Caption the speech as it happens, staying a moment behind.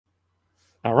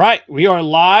All right, we are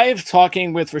live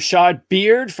talking with Rashad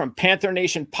Beard from Panther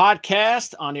Nation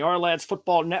Podcast on the Our-Lads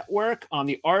Football Network on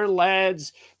the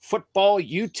Our-Lads Football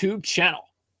YouTube channel.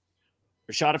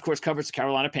 Rashad, of course, covers the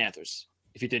Carolina Panthers,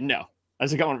 if you didn't know.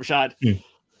 How's it going, Rashad?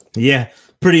 Yeah,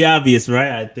 pretty obvious,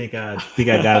 right? I think I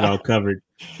got it all covered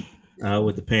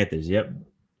with the Panthers. Yep,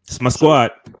 it's my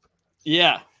squad.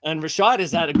 Yeah, and Rashad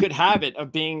has had a good habit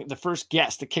of being the first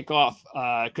guest to kick off.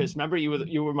 Because remember,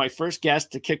 you were my first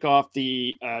guest to kick off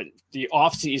the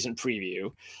off-season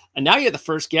preview, and now you're the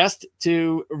first guest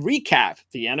to recap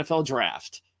the NFL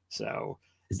draft. So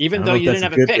even though you didn't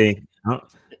have a pick, I don't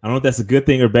know if that's a good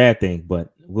thing or bad thing,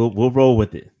 but we'll roll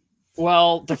with it.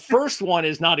 Well, the first one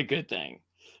is not a good thing.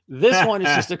 This one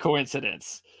is just a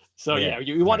coincidence. So yeah,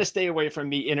 you want to stay away from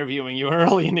me interviewing you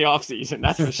early in the offseason,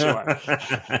 that's for sure.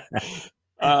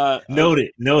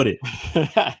 Noted.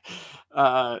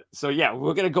 So yeah,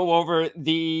 we're going to go over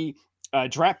the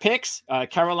draft picks.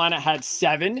 Carolina had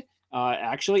 7,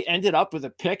 actually ended up with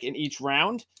a pick in each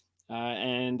round.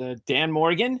 And Dan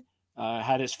Morgan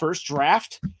had his first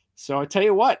draft. So I tell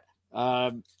you what,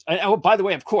 oh, by the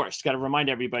way, of course, got to remind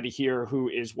everybody here who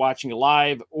is watching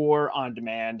live or on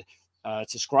demand,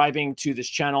 subscribing to this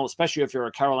channel, especially if you're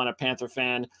a Carolina Panther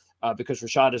fan, because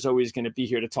Rashad is always going to be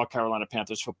here to talk Carolina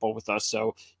Panthers football with us.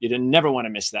 So you never want to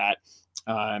miss that.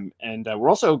 And we're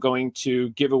also going to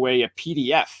give away a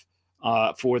PDF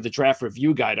for the draft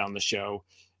review guide on the show.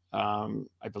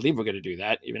 I believe we're going to do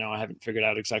that, even though I haven't figured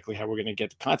out exactly how we're going to get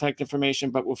the contact information,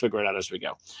 but we'll figure it out as we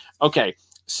go. Okay,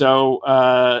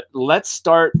 so let's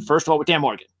start, first of all, with Dan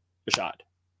Morgan. Rashad,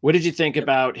 what did you think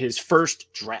about his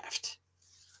first draft?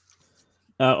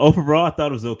 Overall, I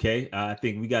thought it was okay. I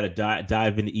think we got to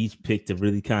dive into each pick to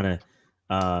really kind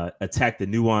of attack the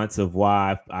nuance of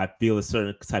why I feel a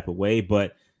certain type of way.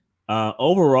 But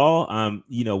overall,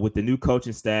 with the new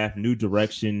coaching staff, new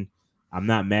direction, I'm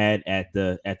not mad at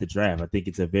the draft. I think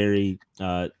it's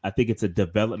a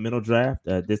developmental draft.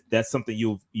 That's something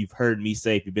you've heard me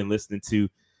say if you've been listening to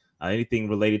anything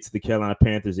related to the Carolina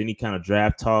Panthers, any kind of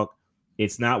draft talk.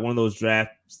 It's not one of those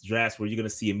drafts where you're going to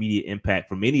see immediate impact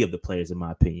from any of the players, in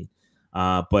my opinion.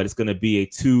 But it's going to be a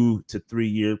 2 to 3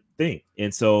 year thing.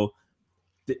 And so,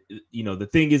 the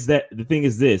thing is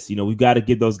this, we've got to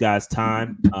give those guys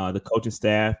time. The coaching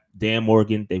staff, Dan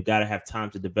Morgan, they've got to have time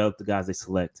to develop the guys they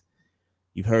select.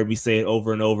 You've heard me say it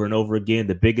over and over and over again.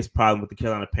 The biggest problem with the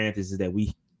Carolina Panthers is that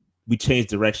we change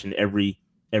direction every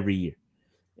year.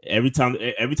 Every time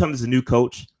there's a new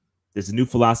coach, there's a new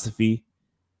philosophy,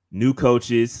 new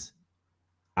coaches.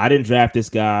 I didn't draft this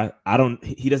guy.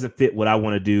 He doesn't fit what I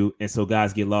want to do. And so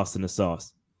guys get lost in the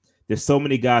sauce. There's so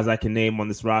many guys I can name on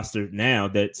this roster now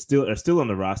that are still on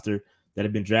the roster that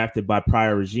have been drafted by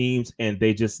prior regimes, and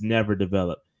they just never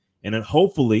develop. And then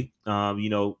hopefully,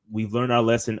 we've learned our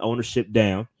lesson, ownership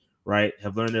down, right?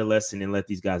 Have learned their lesson and let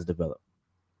these guys develop.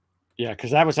 Yeah,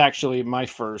 because that was actually my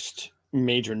first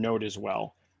major note as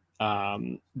well,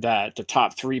 that the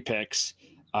top 3 picks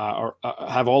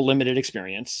have all limited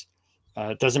experience.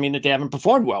 It doesn't mean that they haven't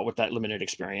performed well with that limited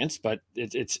experience, but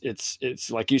it's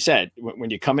like you said, when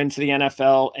you come into the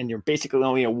NFL and you're basically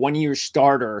only a 1-year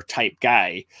starter type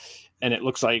guy, and it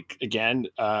looks like, again,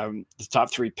 the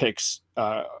top 3 picks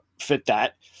fit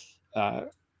that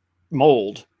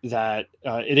mold, that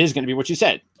it is going to be what you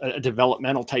said, a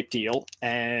developmental type deal.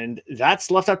 And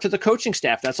that's left up to the coaching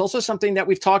staff. That's also something that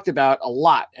we've talked about a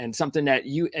lot, and something that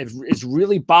has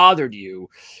really bothered you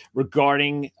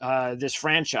regarding this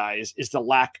franchise is the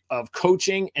lack of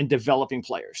coaching and developing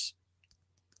players.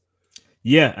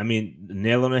 Yeah, I mean,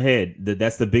 nail on the head.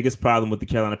 That's the biggest problem with the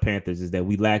Carolina Panthers, is that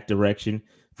we lack direction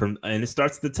and it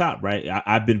starts at the top, right?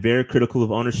 I've been very critical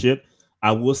of ownership.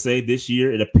 I will say this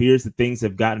year, it appears that things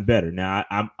have gotten better. Now,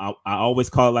 I always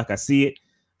call it like I see it.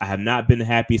 I have not been the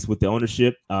happiest with the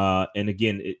ownership. And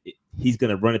again, he's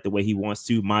going to run it the way he wants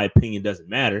to. My opinion doesn't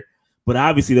matter. But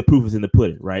obviously, the proof is in the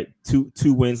pudding, right? Two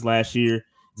wins last year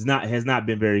has not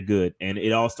been very good. And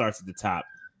it all starts at the top.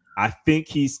 I think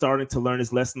he's starting to learn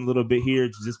his lesson a little bit here,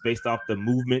 just based off the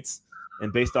movements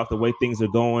and based off the way things are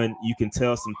going. You can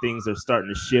tell some things are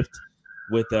starting to shift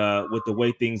with the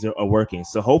way things are working.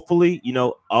 So hopefully,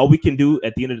 all we can do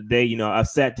at the end of the day, I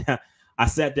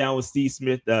sat down with Steve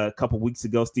Smith a couple weeks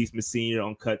ago, Steve Smith Sr.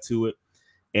 on Cut to It.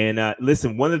 And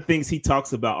listen, one of the things he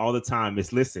talks about all the time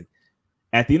is, listen,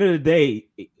 at the end of the day,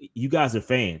 you guys are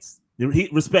fans. He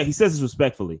says this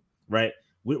respectfully, right?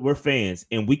 We're fans,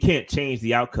 and we can't change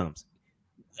the outcomes.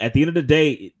 At the end of the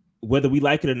day, whether we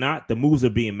like it or not, the moves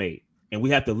are being made, and we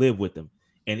have to live with them.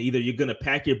 And either you're going to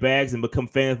pack your bags and become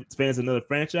fans of another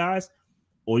franchise,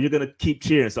 or you're going to keep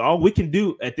cheering. So all we can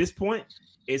do at this point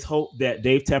is hope that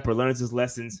Dave Tepper learns his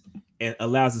lessons and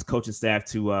allows his coaching staff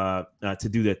to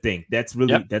do their thing. That's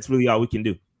really all we can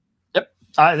do. Yep.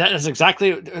 That is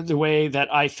exactly the way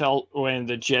that I felt when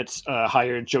the Jets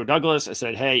hired Joe Douglas. I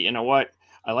said, hey, you know what?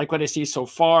 I like what I see so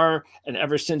far. And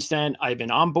ever since then, I've been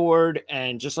on board.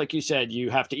 And just like you said, you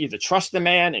have to either trust the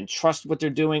man and trust what they're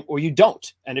doing, or you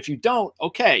don't. And if you don't,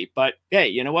 okay. But hey,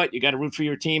 you know what? You got to root for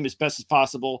your team as best as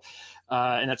possible.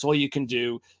 And that's all you can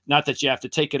do. Not that you have to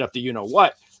take it up to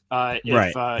you-know-what.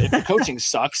 If the coaching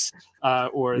sucks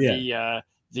or the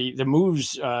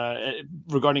moves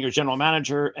regarding your general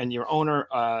manager and your owner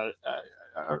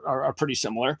are pretty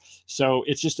similar. So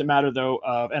it's just a matter, though,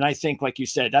 of, and I think, like you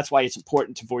said, that's why it's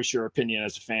important to voice your opinion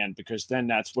as a fan, because then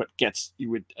that's what gets,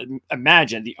 you would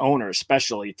imagine, the owner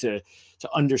especially to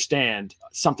understand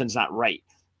something's not right.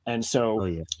 And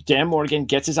so Dan Morgan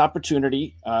gets his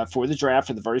opportunity for the draft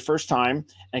for the very first time.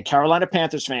 And Carolina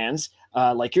Panthers fans,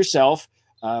 like yourself,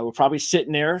 were probably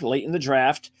sitting there late in the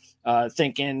draft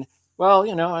thinking, well, we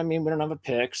don't have a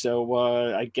pick. So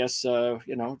I guess,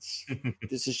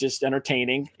 this is just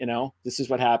entertaining. This is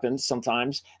what happens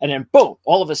sometimes. And then, boom,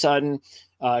 all of a sudden,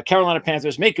 Carolina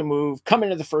Panthers make a move, come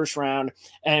into the first round.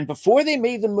 And before they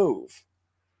made the move,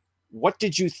 what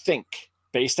did you think?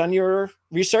 Based on your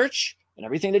research and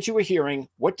everything that you were hearing,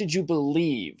 what did you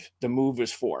believe the move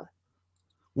was for?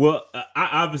 Well, I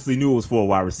obviously knew it was for a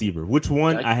wide receiver. Which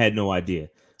one? Okay. I had no idea.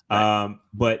 Right.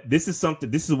 But this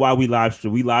is why we live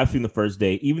stream. We live streamed the first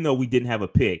day, even though we didn't have a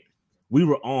pick. We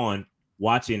were on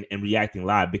watching and reacting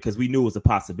live because we knew it was a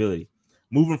possibility.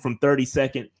 Moving from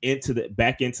 32nd into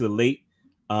the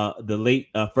late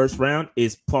first round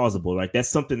is plausible, right? That's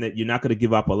something that you're not going to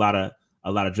give up a lot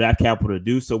of draft capital to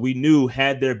do. So we knew,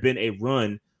 had there been a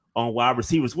run on wide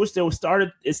receivers, which it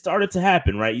started to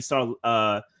happen, right? You saw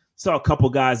a couple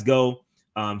guys go.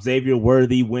 Xavier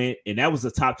Worthy went, and that was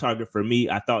a top target for me.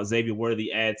 I thought Xavier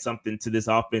Worthy adds something to this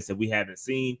offense that we haven't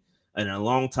seen in a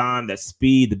long time, that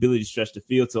speed, the ability to stretch the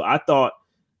field. So I thought,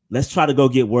 let's try to go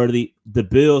get Worthy. The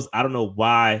Bills, I don't know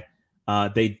why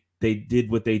they did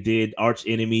what they did. Arch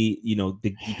enemy, you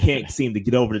can't seem to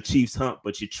get over the Chiefs hump,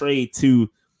 but you trade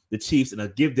to the Chiefs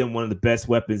and give them one of the best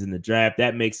weapons in the draft.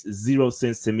 That makes zero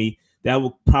sense to me. That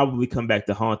will probably come back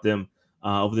to haunt them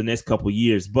over the next couple of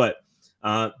years. But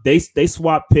they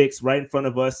swapped picks right in front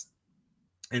of us.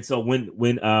 And so when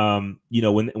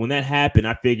that happened,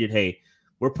 I figured, hey,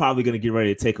 we're probably going to get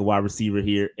ready to take a wide receiver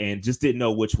here, and just didn't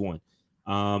know which one.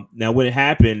 Now when it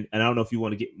happened, and I don't know if you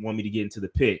want me to get into the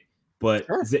pick, but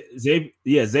sure. Xavier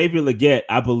Legette,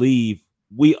 I believe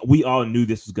we all knew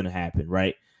this was going to happen,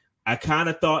 right? I kind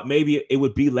of thought maybe it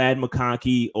would be Ladd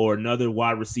McConkey or another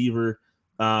wide receiver.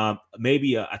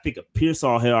 Maybe I think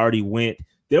Pearsall had already went.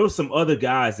 There were some other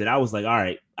guys that I was like, all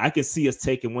right, I can see us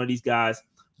taking one of these guys.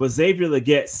 But Xavier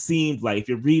Legette seemed like, if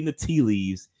you're reading the tea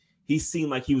leaves, he seemed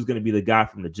like he was going to be the guy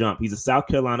from the jump. He's a South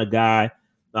Carolina guy.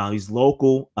 He's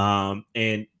local.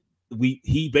 And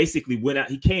he basically went out.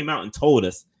 He came out and told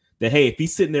us that, hey, if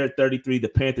he's sitting there at 33, the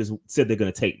Panthers said they're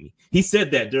going to take me. He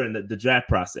said that during the draft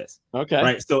process. Okay.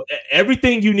 Right. So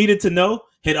everything you needed to know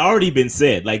had already been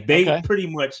said. Like they pretty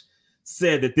much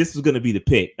said that this was going to be the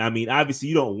pick. I mean, obviously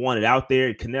you don't want it out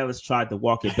there. Canellis tried to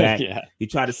walk it back. He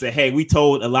tried to say, hey, we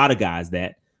told a lot of guys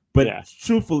that. But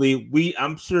truthfully,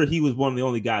 I'm sure he was one of the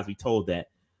only guys we told that.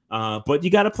 But you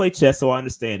got to play chess, so I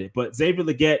understand it. But Xavier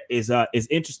Legette is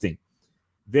interesting.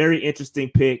 Very interesting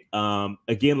pick.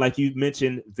 Again, like you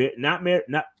mentioned, not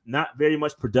very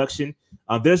much production.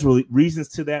 There's reasons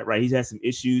to that, right? He's had some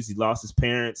issues. He lost his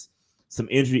parents, some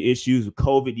injury issues with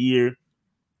COVID year.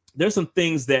 There's some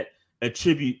things that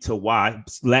attribute to why.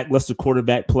 Lackluster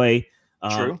quarterback play.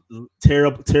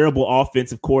 Terrible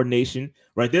offensive coordination,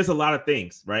 right? There's a lot of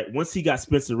things, right? Once he got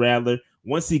Spencer Rattler,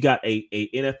 once he got a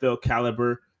NFL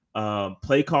caliber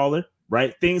play caller,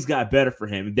 right? Things got better for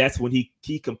him. And that's when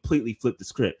he completely flipped the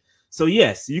script. So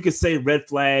yes, you could say red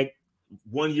flag,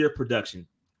 1 year production.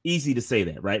 Easy to say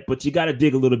that, right? But you got to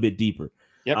dig a little bit deeper.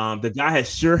 Yep. The guy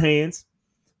has sure hands.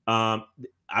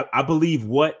 I believe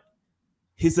what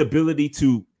his ability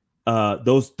to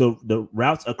the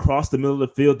routes across the middle of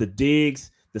the field, the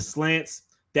digs, the slants,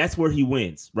 that's where he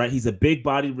wins, right? He's a big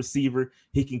body receiver.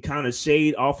 He can kind of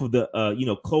shade off of the,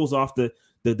 close off the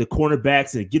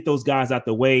cornerbacks and get those guys out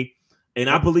the way. And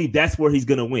I believe that's where he's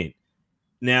going to win.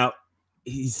 Now,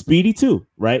 he's speedy too,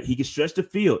 right? He can stretch the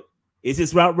field. Is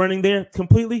his route running there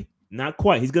completely? Not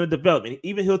quite. He's going to develop. And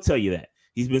even he'll tell you that.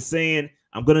 He's been saying,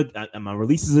 my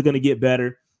releases are going to get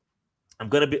better. I'm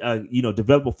going to be,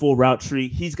 develop a full route tree.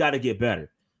 He's got to get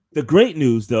better. The great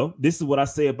news, though, this is what I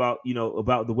say about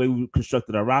the way we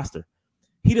constructed our roster.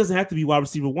 He doesn't have to be wide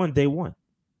receiver one day one.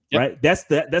 right? That's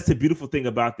the beautiful thing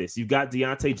about this. You've got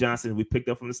Deontay Johnson, we picked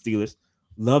up from the Steelers.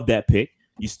 Love that pick.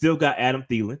 You still got Adam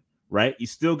Thielen, right? You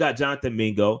still got Jonathan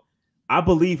Mingo. I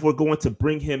believe we're going to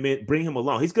bring him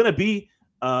along. He's going to be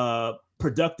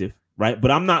productive, right?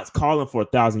 But I'm not calling for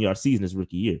 1,000-yard season his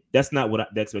rookie year. That's not what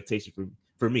the expectation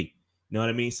for me. You know what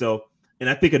I mean? So, and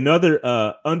I think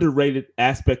another underrated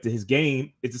aspect of his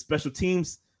game is the special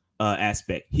teams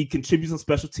aspect. He contributes on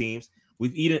special teams.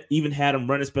 We've even had him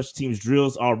running special teams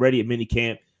drills already at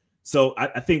minicamp. So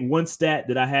I think one stat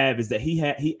that I have is that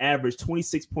he averaged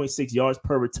 26.6 yards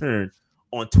per return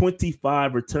on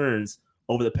 25 returns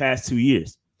over the past 2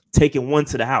 years, taking one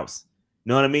to the house. You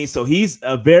know what I mean? So he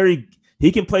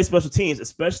can play special teams,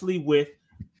 especially with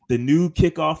the new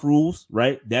kickoff rules,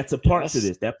 right? That's a part to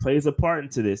this. That plays a part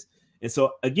into this. And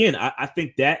so, again, I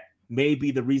think that may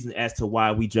be the reason as to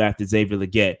why we drafted Xavier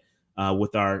Legette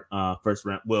with our first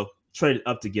round. Well, traded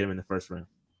up to get him in the first round.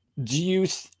 Do you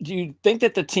think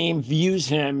that the team views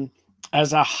him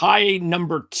as a high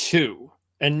number 2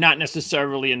 and not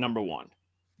necessarily a number 1?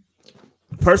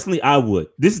 Personally, I would.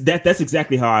 That's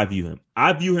exactly how I view him.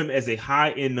 I view him as a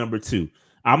high-end number 2.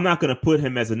 I'm not going to put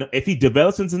him as if he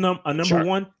develops into a number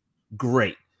 1,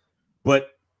 great. But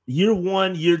year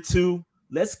 1, year 2,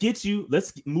 let's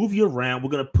move you around. We're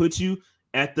going to put you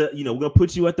at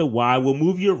the Y. We'll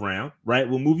move you around, right?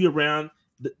 We'll move you around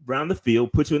the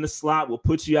field, put you in the slot. We'll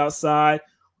put you outside.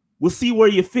 We'll see where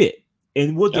you fit,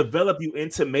 and we'll develop you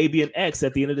into maybe an X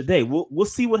at the end of the day. We'll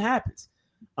see what happens.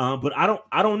 But I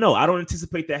don't know. I don't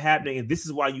anticipate that happening. And this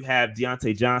is why you have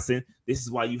Deontay Johnson. This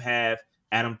is why you have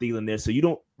Adam Thielen there. So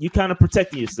you kind of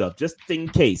protecting yourself just in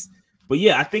case. But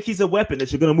yeah, I think he's a weapon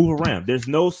that you're going to move around. There's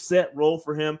no set role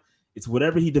for him. It's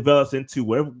whatever he develops into,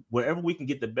 wherever we can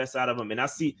get the best out of him. And I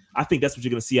think that's what you're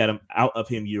going to see out of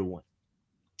him year 1.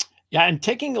 Yeah, and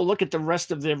taking a look at the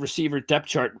rest of the receiver depth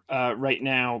chart right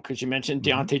now, because you mentioned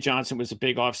Deontay Johnson was a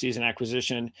big offseason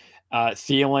acquisition.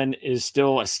 Thielen is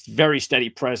still a very steady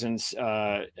presence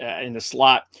in the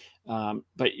slot.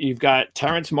 But you've got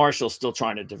Terrence Marshall still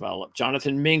trying to develop.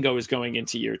 Jonathan Mingo is going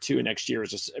into year 2 next year.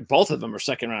 Both of them are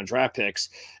second-round draft picks,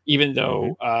 even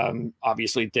though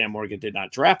obviously Dan Morgan did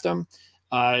not draft them.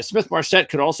 Smith-Marset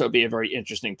could also be a very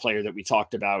interesting player that we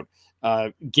talked about,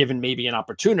 given maybe an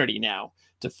opportunity now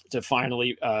to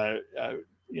finally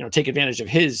take advantage of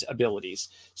his abilities.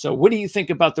 So what do you think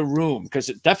about the room? Because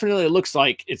it definitely looks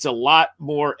like it's a lot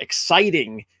more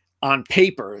exciting on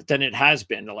paper than it has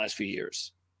been the last few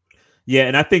years. Yeah,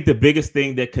 and I think the biggest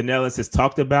thing that Canellis has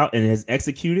talked about and has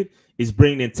executed is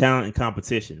bringing in talent and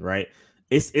competition, right?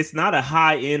 It's not a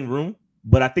high-end room,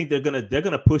 but I think they're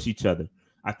gonna push each other.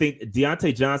 I think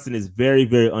Deontay Johnson is very,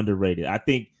 very underrated. I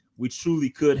think we truly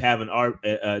could have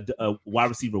a wide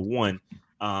receiver 1.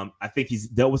 I think he's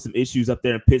dealt with some issues up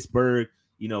there in Pittsburgh.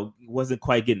 He wasn't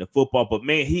quite getting the football, but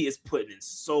man, he is putting in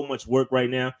so much work right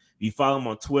now. If you follow him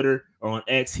on Twitter or on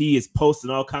X, he is posting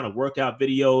all kind of workout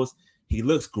videos. He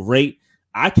looks great.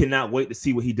 I cannot wait to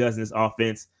see what he does in this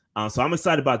offense. So I'm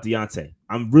excited about Deontay.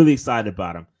 I'm really excited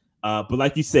about him. But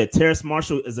like you said, Terrace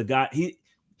Marshall is a guy. He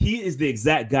is the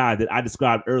exact guy that I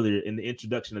described earlier in the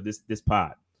introduction of this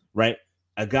pod, right?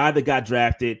 A guy that got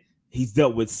drafted. He's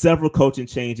dealt with several coaching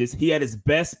changes. He had his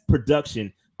best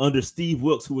production under Steve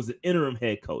Wilkes, who was an interim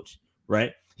head coach,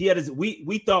 right? He had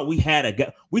we thought we had a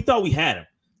guy. We thought we had him.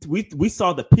 We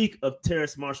saw the peak of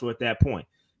Terrace Marshall at that point.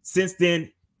 Since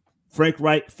then, Frank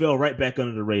Wright fell right back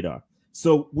under the radar.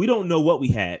 So we don't know what we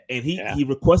had. And he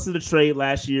requested a trade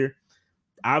last year.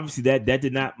 Obviously, that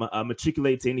did not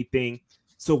matriculate to anything.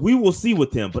 So we will see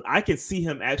with him. But I can see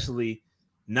him actually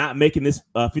not making this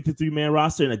 53-man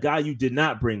roster. And a guy you did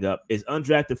not bring up is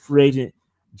undrafted free agent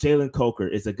Jalen Coker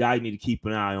is a guy you need to keep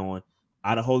an eye on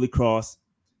out of Holy Cross.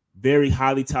 Very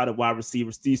highly touted wide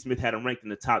receiver. Steve Smith had him ranked in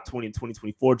the top 20 in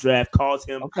 2024 draft. Calls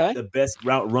him the best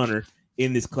route runner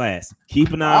in this class.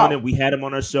 Keep an eye on him. We had him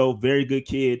on our show. Very good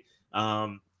kid.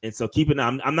 And so keep an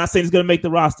eye. I'm not saying he's going to make the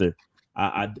roster.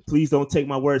 Please don't take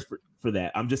my words for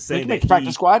that. I'm just saying that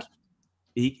practice squad.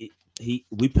 We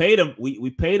paid him. We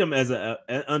paid him as an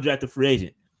undrafted free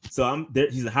agent. So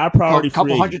he's a high priority. A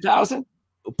couple $100,000.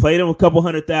 Played him a couple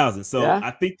 $100,000. So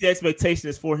I think the expectation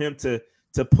is for him to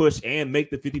push and make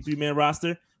the 53-man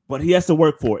roster, but he has to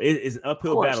work for it. It is an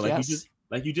uphill battle,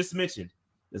 like you just mentioned.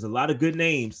 There's a lot of good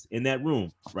names in that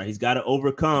room, right? He's got to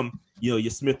overcome, your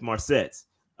Smith-Marsets,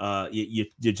 your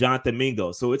Jonathan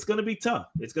Mingo. So it's going to be tough.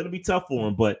 It's going to be tough for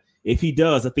him. But if he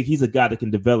does, I think he's a guy that can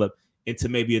develop into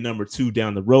maybe a number 2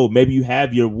 down the road. Maybe you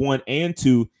have your 1 and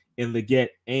 2 in Legette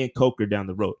and Coker down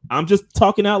the road. I'm just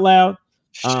talking out loud,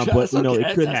 but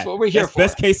it could happen. What we're here for.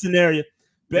 Best case scenario.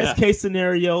 Best case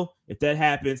scenario, if that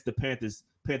happens, the Panthers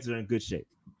are in good shape.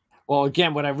 Well,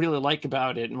 again, what I really like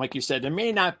about it, and like you said, there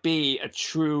may not be a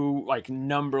true like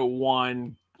number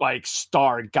one like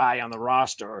star guy on the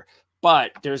roster,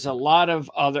 but there's a lot of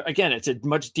other. Again, it's a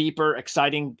much deeper,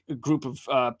 exciting group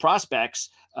of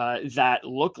prospects that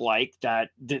look like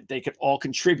that they could all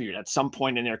contribute at some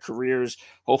point in their careers.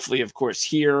 Hopefully, of course,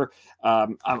 here.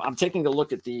 I'm taking a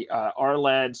look at the Our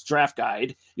Lads draft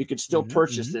guide. You could still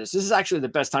purchase this. This is actually the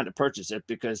best time to purchase it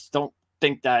because don't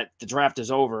think that the draft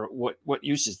is over. What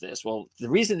use is this? Well, the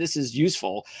reason this is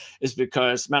useful is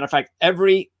because, matter of fact,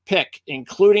 every pick,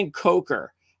 including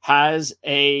Coker, has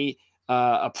a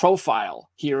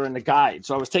profile here in the guide.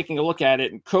 So I was taking a look at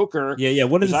it, and Coker. Yeah.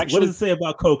 What does it say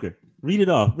about Coker? Read it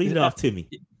off. Read it off to me.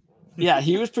 Yeah,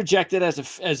 he was projected as a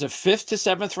 5th to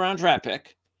 7th round draft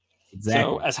pick. Exactly.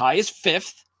 So as high as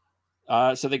 5th.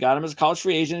 So they got him as a college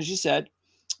free agent, as you said.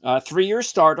 3-year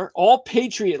starter, all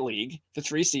Patriot League for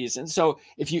 3 seasons. So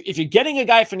if you're getting a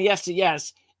guy from the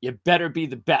FCS, you better be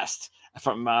the best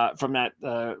from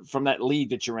that league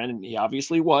that you're in. And he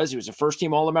obviously was. He was a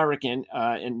first-team All-American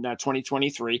in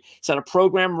 2023. Set a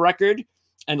program record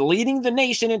and leading the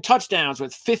nation in touchdowns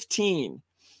with 15,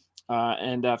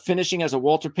 and finishing as a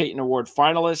Walter Payton Award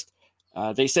finalist.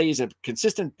 They say he's a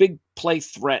consistent big play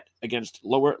threat against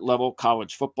lower level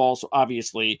college football. So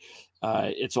obviously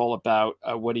it's all about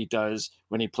what he does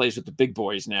when he plays with the big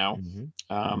boys now.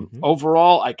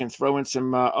 Overall, I can throw in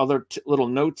some other little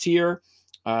notes here.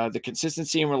 The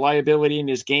consistency and reliability in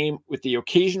his game with the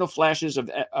occasional flashes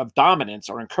of dominance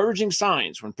are encouraging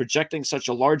signs when projecting such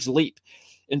a large leap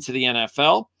into the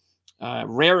NFL.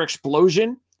 Rare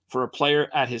explosion for a player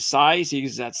at his size.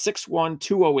 He's at 6'1",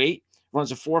 208.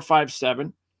 Runs a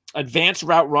 4.57, advanced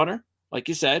route runner, like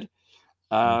you said.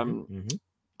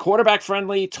 Quarterback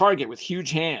friendly target with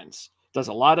huge hands. Does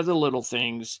a lot of the little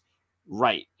things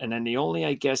right. And then the only,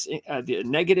 I guess, the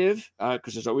negative,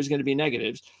 because there's always going to be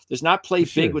negatives, does not play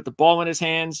big with the ball in his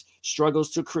hands,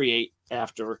 struggles to create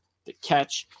after the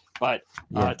catch. But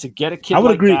to get a kid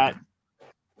like that.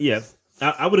 Yeah,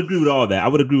 I would agree with all that. I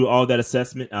would agree with all that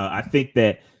assessment. I think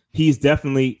that he's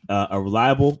definitely a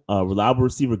reliable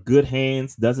receiver, good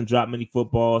hands, doesn't drop many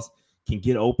footballs, can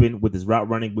get open with his route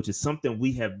running, which is something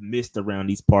we have missed around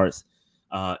these parts.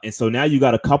 And so now you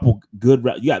got a couple good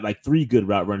you got like 3 good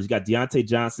route runners. You got Deontay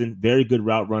Johnson, very good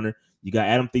route runner. You got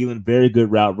Adam Thielen, very good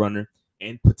route runner,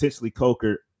 and potentially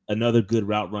Coker, another good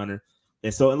route runner.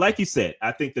 And so, and like you said,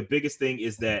 I think the biggest thing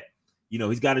is that, you know,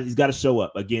 he's got to show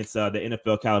up against the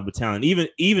NFL caliber talent.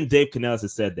 Even Dave Canellis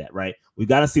has said that, right? We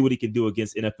got to see what he can do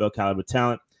against NFL caliber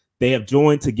talent. They have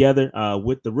joined together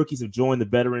with the rookies have joined the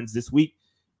veterans this week.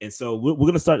 And so we're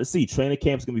going to start to see training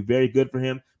camp is going to be very good for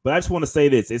him. But I just want to say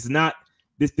this.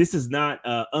 This is not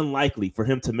unlikely for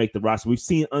him to make the roster. We've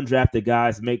seen undrafted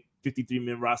guys make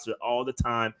 53-man roster all the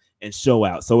time and show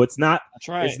out. So it's not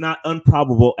It's not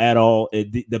improbable at all.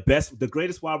 The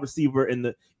greatest wide receiver in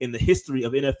the history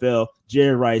of NFL,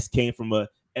 Jerry Rice, came from a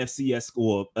FCS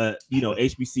school,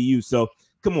 HBCU. So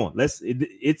come on,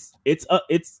 it's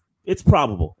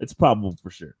probable. It's probable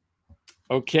for sure.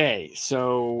 Okay,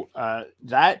 so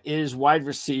that is wide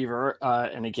receiver,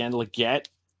 and again, Leggett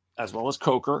as well as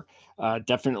Coker,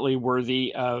 definitely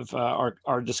worthy of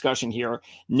our discussion here.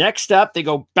 Next up, they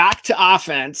go back to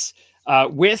offense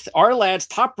with our lad's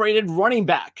top-rated running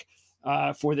back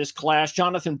for this class,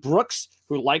 Jonathan Brooks,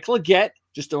 who, like Leggett,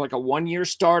 just like a 1-year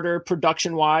starter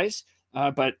production-wise.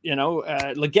 But,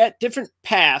 Leggett, different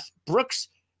path. Brooks,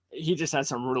 he just had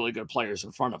some really good players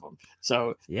in front of him.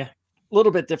 So, yeah, a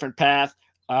little bit different path.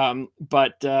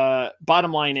 But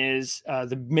bottom line is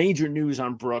the major news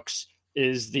on Brooks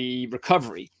is the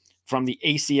recovery from the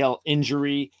ACL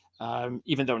injury.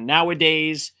 Even though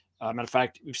nowadays, matter of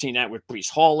fact, we've seen that with Breece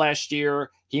Hall last year.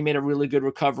 He made a really good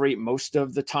recovery. Most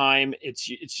of the time,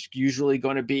 it's usually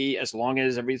going to be, as long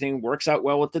as everything works out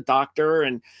well with the doctor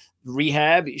and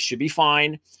rehab, he should be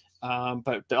fine.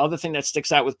 But the other thing that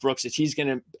sticks out with Brooks is he's going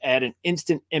to add an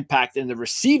instant impact in the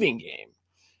receiving game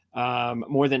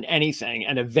more than anything,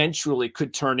 and eventually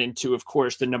could turn into, of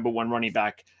course, the number 1 running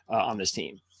back on this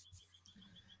team.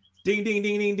 Ding, ding,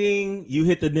 ding, ding, ding. You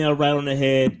hit the nail right on the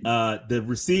head. The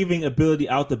receiving ability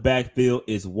out the backfield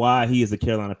is why he is a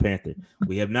Carolina Panther.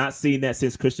 We have not seen that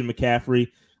since Christian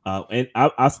McCaffrey. And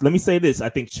let me say this. I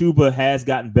think Chuba has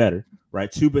gotten better,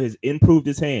 right? Chuba has improved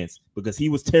his hands because he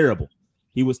was terrible.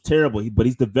 But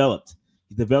he's developed.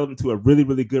 He's developed into a really,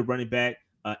 really good running back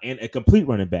and a complete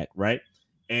running back, right?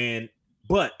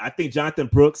 But I think Jonathan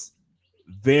Brooks,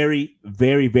 very,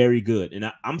 very, very good.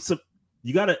 And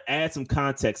you got to add some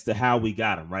context to how we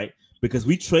got him, right? Because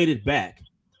we traded back.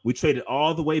 We traded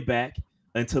all the way back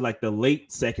until like the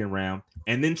late 2nd round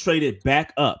and then traded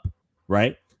back up,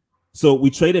 right? So we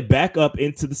traded back up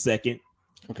into the second.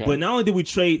 Okay. But not only did we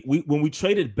trade, when we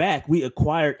traded back, we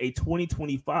acquired a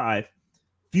 2025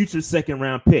 future second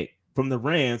round pick from the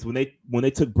Rams when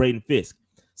they took Braden Fisk.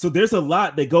 So there's a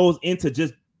lot that goes into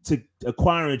just to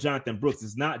acquiring Jonathan Brooks.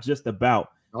 It's not just about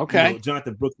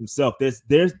Jonathan Brooks himself. There's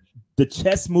the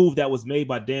chess move that was made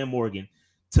by Dan Morgan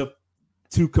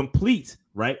to complete,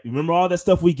 right? Remember all that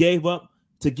stuff we gave up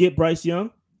to get Bryce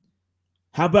Young?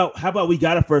 How about we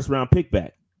got a first round pick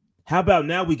back? How about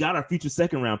now we got our future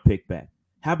second round pick back?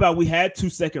 How about we had 2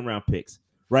 second round picks,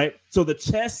 right? So the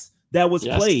chess that was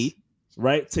played,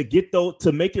 right,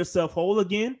 to make yourself whole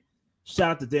again.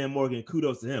 Shout out to Dan Morgan.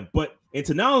 Kudos to him. And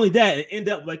to not only that, and end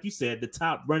up, like you said, the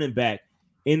top running back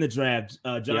in the draft,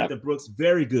 Jonathan Brooks,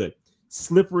 very good.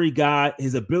 Slippery guy.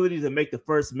 His ability to make the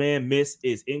first man miss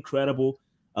is incredible.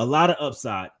 A lot of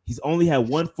upside. He's only had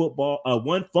one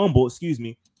fumble, excuse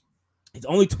me. He's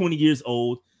only 20 years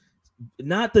old. He's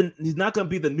not going to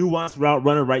be the nuanced route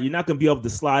runner, right? You're not going to be able to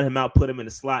slide him out, put him in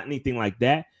the slot, anything like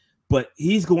that. But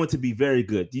he's going to be very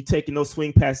good. You taking those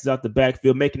swing passes out the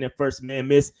backfield, making that first man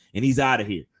miss, and he's out of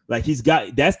here. Like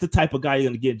that's the type of guy you're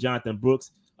going to get, Jonathan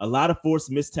Brooks. A lot of forced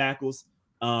missed tackles.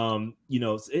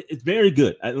 It's very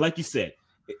good. Like you said,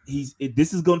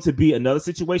 this is going to be another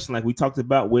situation like we talked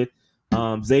about with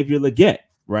Xavier Legette,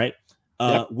 right?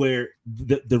 Where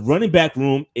the running back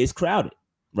room is crowded,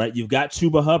 right? You've got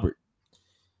Chuba Hubbard.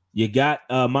 You got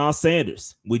Miles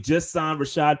Sanders. We just signed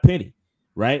Rashad Penny,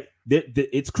 right?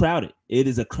 It's crowded. It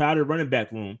is a crowded running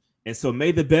back room. And so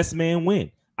may the best man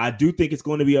win. I do think it's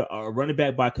going to be a running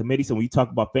back by committee. So when you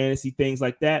talk about fantasy things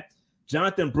like that,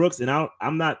 Jonathan Brooks, and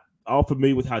I'm not all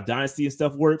familiar with how dynasty and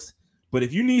stuff works, but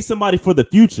if you need somebody for the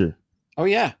future,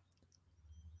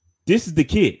 this is the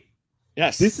kid.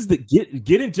 Yes. This is the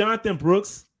getting Jonathan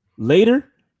Brooks later,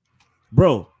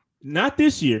 bro. Not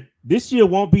this year. This year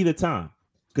won't be the time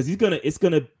because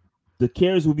the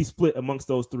carries will be split amongst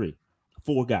those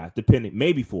 4 guys, depending,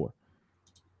 maybe 4.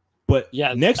 But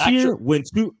next year, when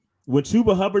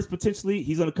Chuba Hubbard's potentially,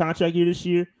 he's on a contract year this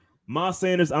year. Miles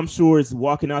Sanders, I'm sure, is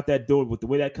walking out that door with the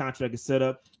way that contract is set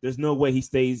up. There's no way he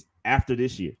stays after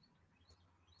this year.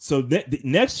 So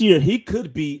next year, he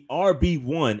could be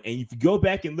RB1. And if you go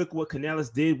back and look what Canales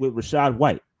did with Rashad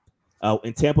White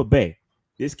in Tampa Bay,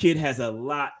 this kid has a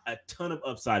ton of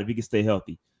upside if he can stay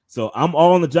healthy. So I'm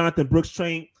all on the Jonathan Brooks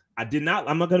train. I'm not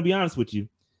going to be honest with you.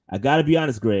 I got to be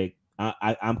honest, Greg.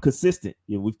 I'm consistent.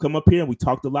 We've come up here and we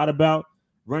talked a lot about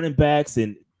running backs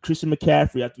and Christian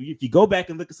McCaffrey. If you go back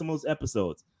and look at some of those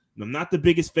episodes, I'm not the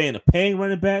biggest fan of paying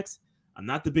running backs. I'm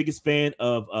not the biggest fan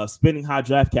of spending high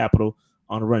draft capital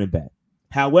on a running back.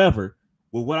 However,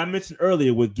 with what I mentioned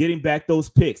earlier, with getting back those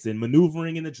picks and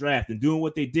maneuvering in the draft and doing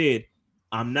what they did,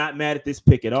 I'm not mad at this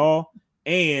pick at all.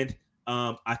 And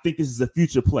I think this is a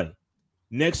future play.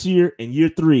 Next year, in year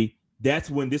 3, that's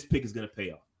when this pick is going to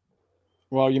pay off.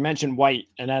 Well, you mentioned White,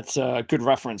 and that's a good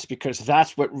reference because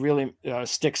that's what really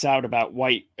sticks out about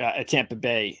White at Tampa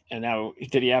Bay. And now,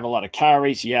 did he have a lot of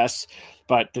carries? Yes.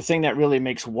 But the thing that really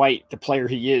makes White the player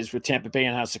he is with Tampa Bay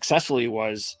and how successful he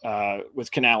was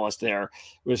with Canales there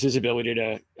was his ability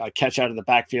to catch out of the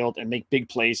backfield and make big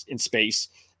plays in space.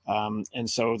 And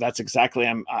so that's exactly,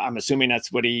 I'm assuming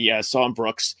that's what he saw in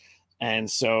Brooks.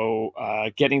 And so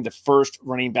getting the first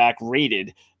running back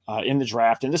rated in the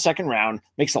draft in the second round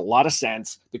makes a lot of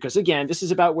sense because, again, this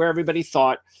is about where everybody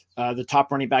thought the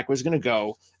top running back was going to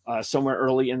go somewhere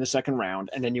early in the second round.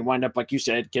 And then you wind up, like you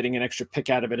said, getting an extra pick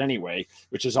out of it anyway,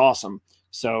 which is awesome.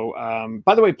 So,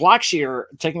 by the way, Blackshear,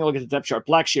 taking a look at the depth chart,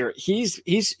 Blackshear,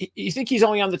 you think he's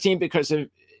only on the team because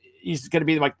he's going to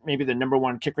be like maybe the number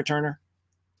 1 kick returner?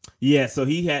 Yeah. So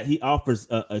he offers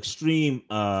extreme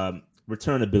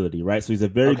return ability, right? So he's a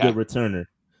very good returner.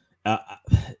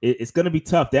 It's going to be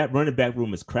tough. That running back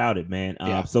room is crowded, man.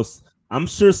 So I'm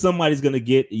sure somebody's going to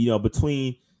get,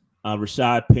 between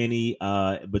Rashad Penny,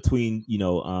 between,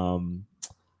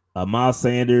 Miles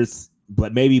Sanders,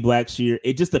 but maybe Blackshear.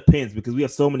 It just depends because we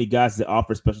have so many guys that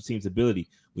offer special teams ability.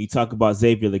 When you talk about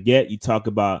Xavier Legette, you talk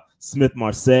about Smith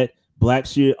Marset,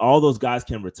 Blackshear, all those guys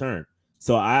can return.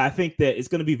 So I think that it's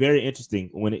going to be very interesting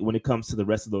when it comes to the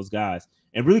rest of those guys.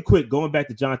 And really quick, going back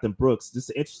to Jonathan Brooks, just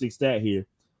an interesting stat here.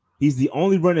 He's the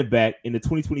only running back in the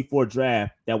 2024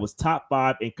 draft that was top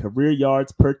 5 in career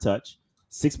yards per touch,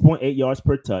 6.8 yards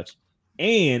per touch,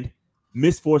 and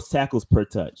missed forced tackles per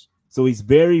touch. So he's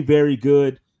very, very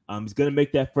good. He's going to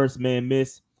make that first man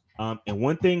miss. And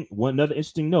another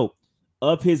interesting note,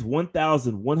 of his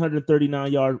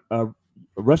 1,139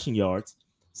 rushing yards,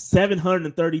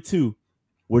 732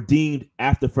 were deemed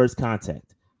after first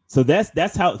contact. So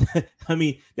that's how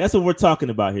that's what we're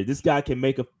talking about here. This guy can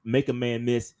make a man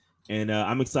miss. and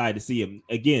I'm excited to see him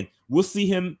again. We'll see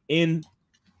him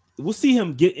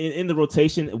get in the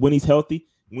rotation when he's healthy,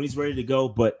 when he's ready to go.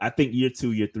 But I think year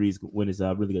 2, year 3 is when it's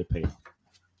really going to pay.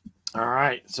 All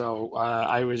right. So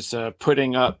I was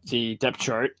putting up the depth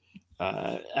chart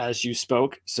as you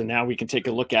spoke. So now we can take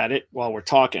a look at it while we're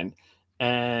talking.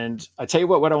 And I tell you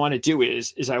what I want to do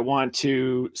is I want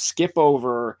to skip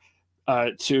over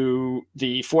to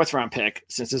the 4th round pick,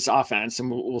 since it's offense,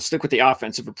 and we'll stick with the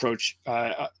offensive approach.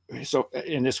 So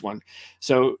in this one,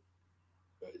 so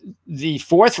the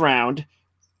 4th round.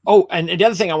 Oh, and the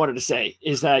other thing I wanted to say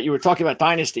is that you were talking about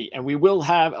dynasty, and we will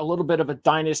have a little bit of a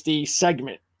dynasty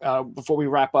segment before we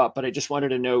wrap up. But I just wanted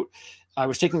to note, I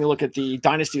was taking a look at the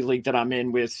dynasty league that I'm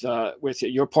in with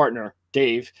your partner,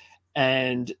 Dave,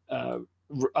 and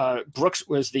Brooks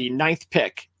was the 9th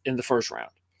pick in the 1st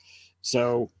round.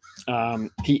 So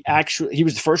he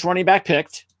was the first running back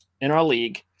picked in our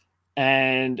league.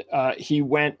 And he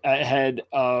went ahead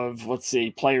of, let's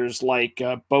see, players like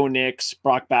Bo Nix,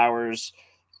 Brock Bowers,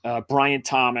 Brian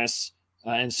Thomas,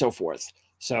 and so forth.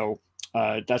 So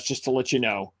that's just to let you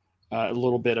know a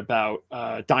little bit about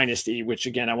Dynasty, which,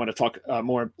 again, I want to talk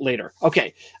more later.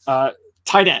 Okay,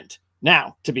 tight end.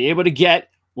 Now, to be able to get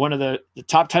one of the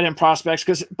top tight end prospects,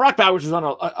 because Brock Bowers was on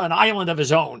an island of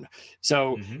his own.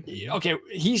 So, okay,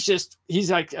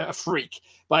 he's like a freak.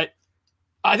 But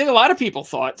I think a lot of people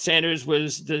thought Sanders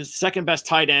was the 2nd best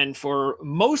tight end for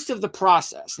most of the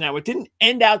process. Now, it didn't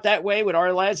end out that way with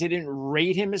our lads. They didn't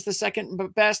rate him as the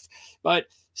 2nd best, but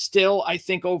still, I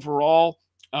think overall,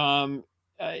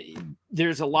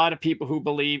 there's a lot of people who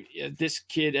believe this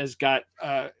kid has got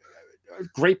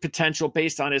great potential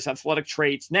based on his athletic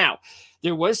traits. Now,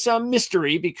 there was some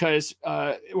mystery because,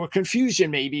 or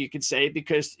confusion, maybe you could say,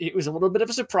 because it was a little bit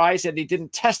of a surprise that he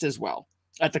didn't test as well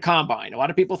at the combine. A lot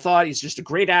of people thought he's just a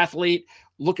great athlete.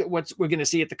 Look at what we're going to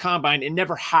see at the combine. It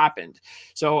never happened.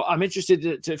 So I'm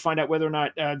interested to find out whether or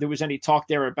not there was any talk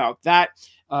there about that,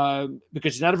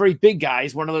 because he's not a very big guy.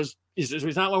 He's one of those.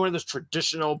 He's not one of those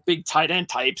traditional big tight end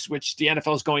types, which the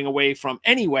NFL is going away from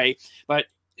anyway. But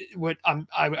what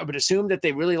I would assume that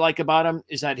they really like about him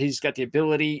is that he's got the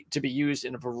ability to be used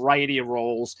in a variety of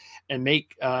roles and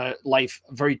make life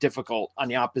very difficult on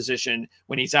the opposition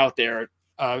when he's out there,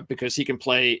 because he can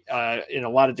play in a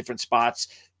lot of different spots,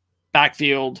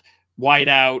 backfield, wide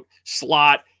out,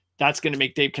 slot. That's going to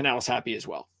make Dave Canales happy as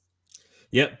well.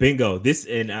 Yep, bingo. This,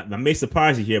 and I may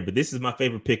surprise you here, but this is my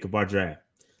favorite pick of our draft.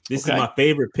 This is my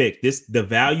favorite pick. The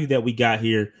value that we got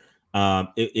here,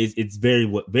 it's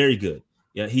very good.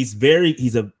 Yeah, he's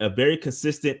a very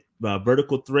consistent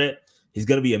vertical threat. He's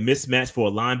going to be a mismatch for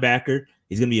a linebacker.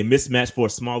 He's going to be a mismatch for a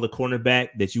smaller cornerback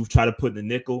that you try to put in the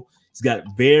nickel. He's got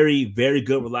very, very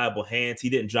good, reliable hands. He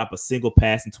didn't drop a single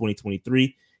pass in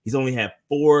 2023. He's only had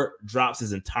 4 drops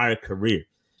his entire career.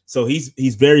 So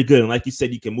he's very good. And like you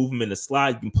said, you can move him in the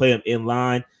slot. You can play him in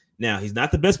line. Now, he's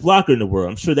not the best blocker in the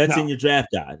world. I'm sure that's in your draft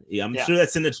guide. I'm sure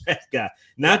that's in the draft guide.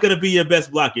 Not going to be your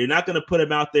best blocker. You're not going to put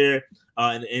him out there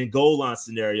in goal line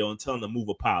scenario and tell him to move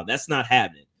a pile. That's not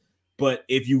happening. But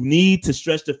if you need to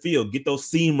stretch the field, get those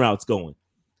seam routes going.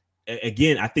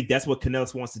 Again, I think that's what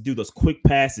Canales wants to do. Those quick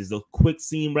passes, those quick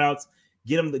seam routes,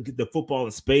 get him the football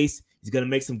in space. He's going to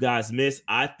make some guys miss.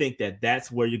 I think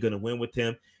that's where you're going to win with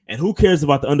him. And who cares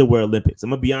about the underwear Olympics? I'm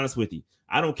going to be honest with you.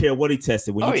 I don't care what he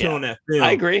tested. When you turn on that film,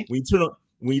 I agree. When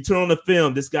you turn on the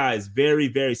film, this guy is very,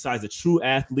 very sized, a true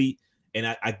athlete. And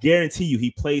I guarantee you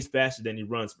he plays faster than he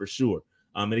runs for sure.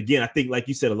 And again, I think, like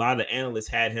you said, a lot of the analysts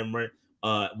had him running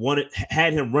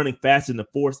faster than the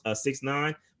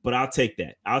 4.69, but I'll take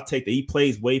that. He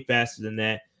plays way faster than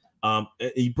that.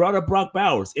 He brought up Brock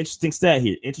Bowers. Interesting stat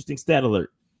here. Interesting stat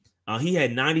alert. He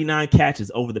had 99 catches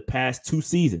over the past 2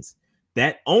 seasons.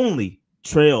 That only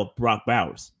trailed Brock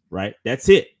Bowers, right? That's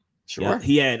it. Sure.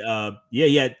 He had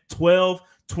 12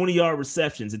 20-yard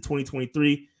receptions in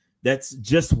 2023. That's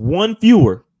just 1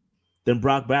 fewer than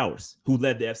Brock Bowers, who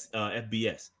led the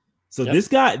FBS. So this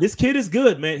kid is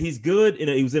good, man. He's good.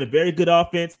 He was in a very good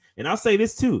offense. And I'll say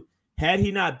this too. Had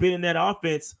he not been in that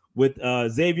offense with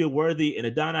Xavier Worthy and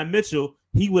Adonai Mitchell,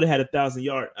 he would have had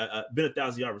been a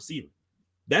 1,000-yard receiver.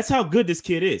 That's how good this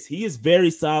kid is. He is very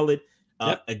solid.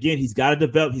 Again, he's got to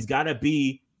develop. He's got to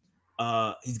get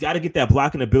that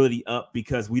blocking ability up,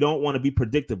 because we don't want to be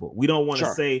predictable. We don't want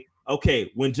to say,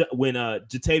 okay, when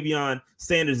Jatavion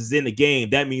Sanders is in the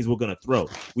game, that means we're going to throw.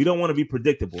 We don't want to be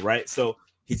predictable, right? So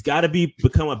he's got to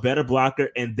become a better blocker,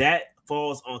 and that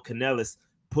falls on Canales,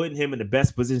 putting him in the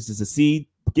best position to succeed,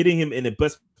 getting him in the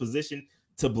best position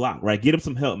to block, right? Get him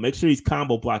some help. Make sure he's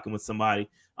combo blocking with somebody,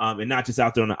 and not just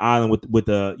out there on the island with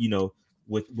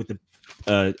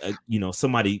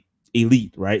somebody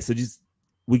elite, right? So just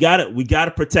we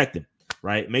gotta protect him,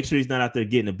 right? Make sure he's not out there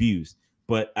getting abused.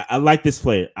 But I like this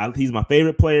player. He's my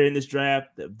favorite player in this draft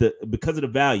because of the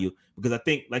value. Because I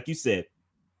think, like you said,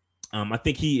 I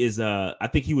think he is. I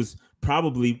think he was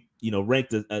probably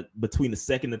ranked between the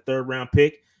second and third round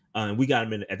pick, and we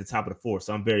got him at the top of the fourth.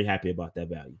 So I'm very happy about that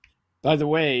value. By the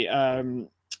way,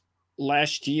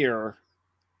 last year,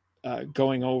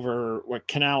 going over what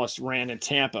Canales ran in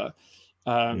Tampa,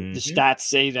 the stats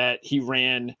say that he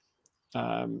ran.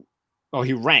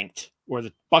 He ranked, or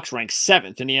the Bucs ranked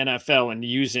 7th in the NFL in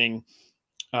using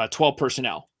 12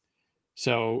 personnel.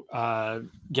 So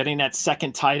getting that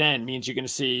second tight end means you're going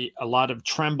to see a lot of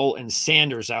Tremble and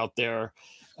Sanders out there,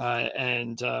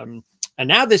 and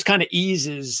now this kind of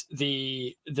eases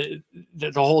the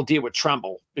whole deal with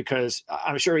Tremble, because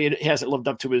I'm sure he hasn't lived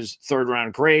up to his third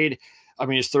round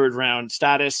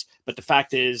status. But the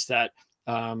fact is that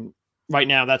right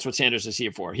now, that's what Sanders is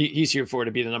here for. He's here for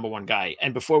to be the number one guy.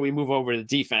 And before we move over to the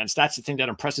defense, that's the thing that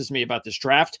impresses me about this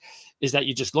draft, is that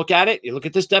you just look at it. You look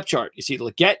at this depth chart. You see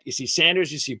Leggett, you see Sanders,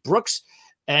 you see Brooks.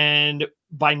 And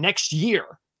by next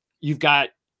year, you've got,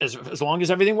 as long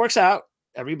as everything works out,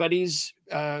 everybody's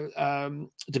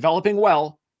developing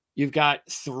well, you've got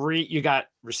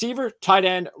receiver, tight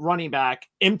end, running back,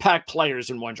 impact players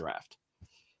in one draft.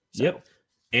 So, yep.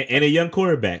 And a young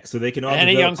quarterback, so they can all. And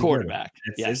a young quarterback.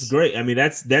 It's great. I mean,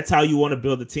 that's how you want to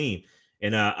build a team,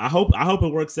 and I hope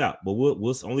it works out. But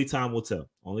we'll only time will tell.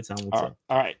 Only time will tell.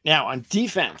 All right. Now on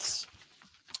defense,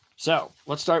 so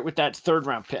let's start with that third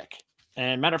round pick.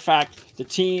 And matter of fact, the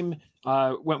team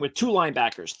went with 2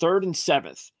 linebackers, 3rd and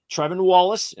 7th. Trevin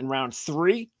Wallace in round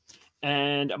 3,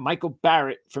 and Michael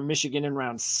Barrett from Michigan in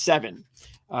round 7.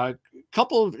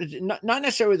 Couple of not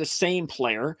necessarily the same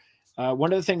player.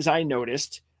 One of the things I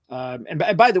noticed, and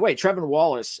by the way, Trevin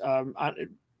Wallace, it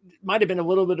might have been a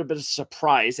little bit of a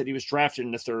surprise that he was drafted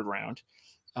in the 3rd round.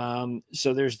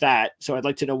 So there's that. So I'd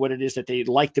like to know what it is that they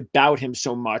liked about him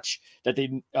so much that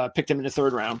they picked him in the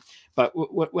 3rd round. But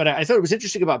what I thought was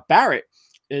interesting about Barrett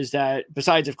is that,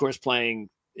 besides, of course, playing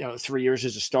 3 years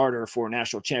as a starter for a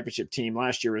national championship team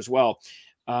last year as well,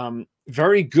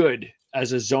 very good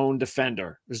as a zone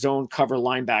defender, zone cover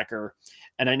linebacker.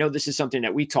 And I know this is something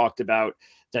that we talked about,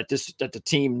 that the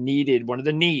team needed. One of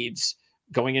the needs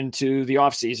going into the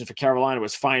offseason for Carolina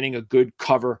was finding a good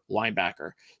cover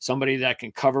linebacker, somebody that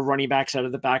can cover running backs out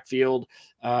of the backfield,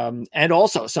 and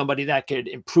also somebody that could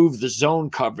improve the zone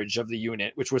coverage of the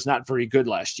unit, which was not very good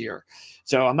last year.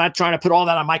 So I'm not trying to put all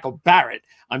that on Michael Barrett.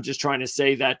 I'm just trying to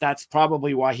say that that's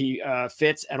probably why he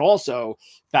fits. And also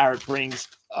Barrett brings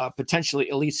potentially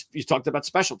elite. You talked about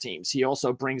special teams. He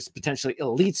also brings potentially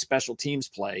elite special teams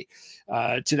play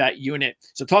to that unit.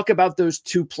 So talk about those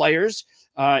 2 players,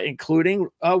 including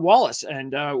Wallace,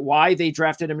 and why they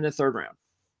drafted him in the 3rd round.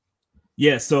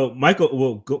 Yeah, so Michael,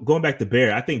 well, going back to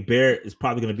Barrett, I think Barrett is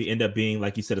probably going to end up being,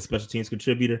 like you said, a special teams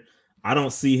contributor. I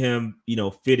don't see him,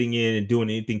 fitting in and doing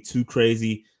anything too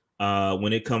crazy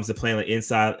when it comes to playing like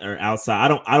inside or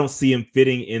outside. I don't see him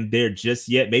fitting in there just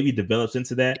yet. Maybe develops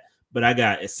into that. But I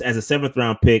got, as a 7th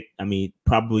round pick, I mean,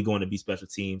 probably going to be special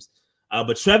teams.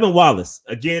 But Trevin Wallace,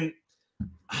 again,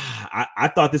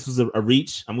 I thought this was a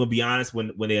reach. I'm going to be honest.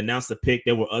 When they announced the pick,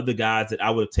 there were other guys that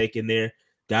I would have taken there.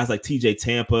 Guys like TJ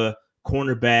Tampa,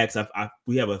 cornerbacks.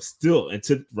 We have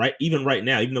even right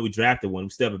now, even though we drafted one, we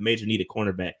still have a major needed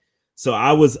cornerback. So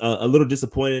I was a little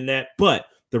disappointed in that. But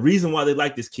the reason why they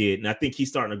like this kid, and I think he's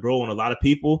starting to grow on a lot of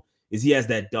people, is he has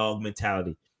that dog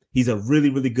mentality. He's a really,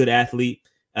 really good athlete.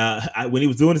 When he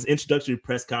was doing his introductory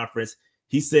press conference,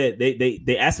 he said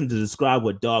they asked him to describe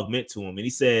what dog meant to him. And he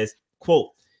says,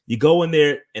 quote, "You go in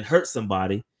there and hurt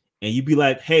somebody and you be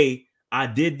like, hey, I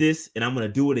did this and I'm going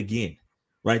to do it again."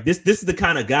 Right. This is the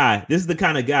kind of guy. This is the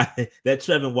kind of guy that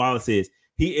Trevin Wallace is.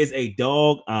 He is a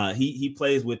dog. He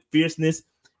plays with fierceness,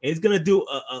 and he's going to do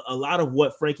a lot of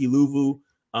what Frankie Louvu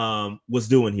was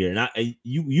doing here. And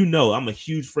I'm a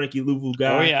huge Frankie Louvu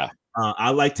guy. Oh, yeah. I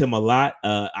liked him a lot.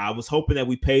 I was hoping that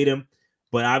we paid him,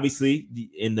 but obviously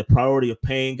in the priority of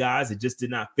paying guys, it just did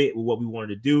not fit with what we wanted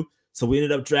to do. So we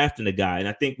ended up drafting a guy, and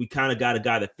I think we kind of got a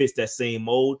guy that fits that same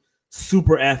mold.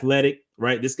 Super athletic,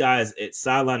 right? This guy is at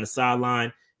sideline to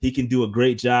sideline. He can do a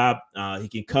great job. He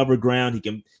can cover ground.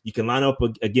 You can line up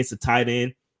against a tight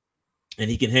end, and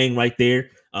he can hang right there.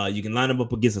 You can line him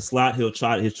up against a slot. He'll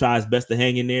try his best to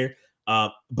hang in there.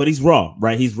 But he's raw,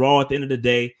 right? He's raw at the end of the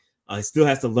day. He still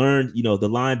has to learn, the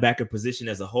linebacker position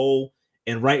as a whole.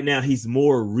 And right now he's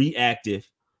more reactive,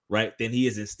 right, than he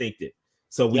is instinctive.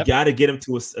 So we got to get him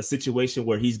to a situation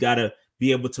where he's got to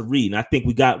be able to read. And I think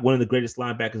we got one of the greatest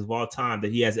linebackers of all time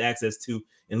that he has access to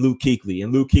in Luke Kuechly.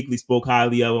 And Luke Kuechly spoke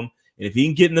highly of him. And if he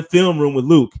can get in the film room with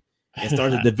Luke and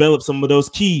start to develop some of those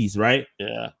keys, right?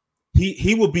 Yeah.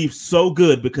 He will be so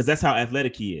good because that's how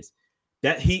athletic he is.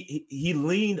 That he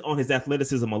leaned on his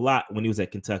athleticism a lot when he was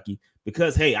at Kentucky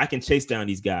because, hey, I can chase down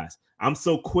these guys. I'm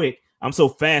so quick. I'm so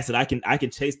fast that I can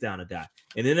chase down a guy.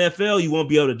 In the NFL, you won't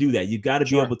be able to do that. You got to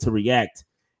be able to react.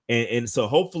 And so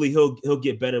hopefully he'll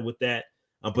get better with that.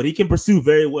 But he can pursue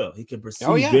very well. He can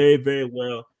pursue very, very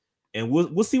well. And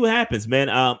we'll see what happens, man.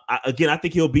 I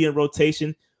think he'll be in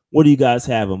rotation. Where do you guys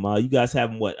have him? You guys have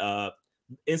him what?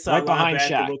 Inside right behind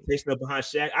Shaq. Rotation up behind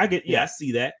Shaq. I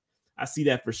see that. I see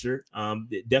that for sure.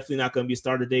 Definitely not going to be a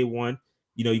starter day one.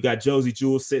 You got Josie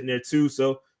Jewell sitting there too,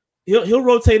 so he'll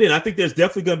rotate in. I think there's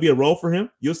definitely going to be a role for him.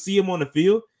 You'll see him on the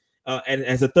field, and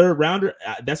as a third rounder,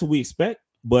 that's what we expect.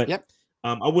 But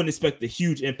I wouldn't expect a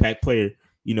huge impact player.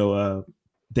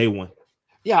 Day one.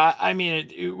 Yeah, I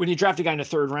mean, when you draft a guy in the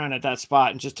third round at that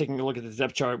spot, and just taking a look at the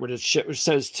depth chart, what it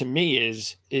says to me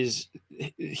is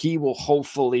he will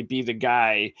hopefully be the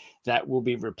guy that will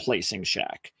be replacing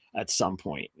Shaq at some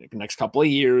point. The next couple of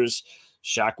years,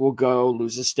 Shaq will go,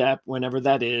 lose a step, whenever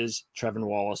that is. Trevin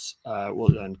Wallace will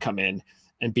then come in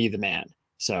and be the man.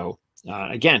 So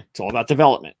again, it's all about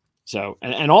development. So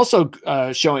and also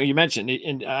showing, you mentioned,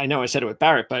 and I know I said it with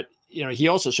Barrett, but he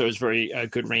also shows very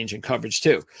good range and coverage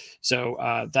too. So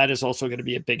that is also going to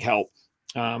be a big help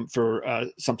for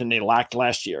something they lacked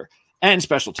last year, and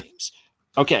special teams.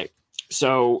 Okay.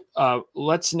 So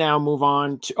let's now move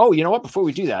on to, you know what? Before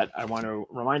we do that, I want to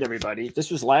remind everybody,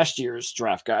 this was last year's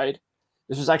draft guide.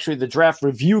 This was actually the draft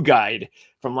review guide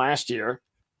from last year.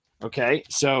 Okay.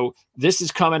 So this is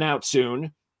coming out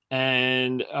soon,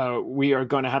 and we are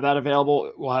going to have that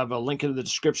available. We'll have a link in the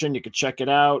description. You can check it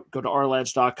out. Go to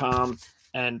ourlads.com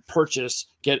and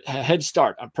get a head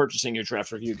start on purchasing your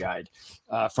draft review guide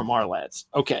from Our Lads.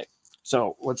 Okay.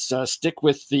 So let's stick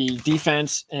with the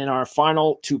defense in our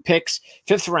final two picks.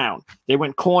 5th round, they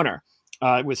went corner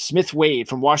with Smith Wade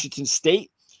from Washington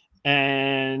State.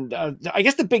 And I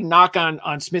guess the big knock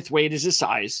on Smith Wade is his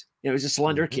size. He's a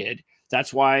slender kid.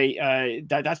 That's why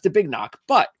that's the big knock.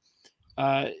 But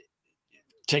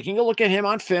taking a look at him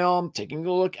on film, taking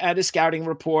a look at his scouting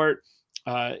report,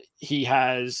 he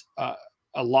has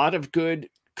a lot of good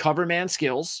cover man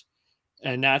skills,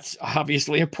 and that's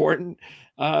obviously important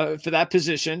for that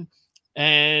position.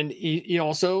 And he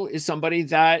also is somebody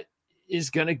that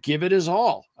is going to give it his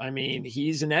all. I mean,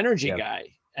 he's an energy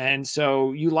guy. And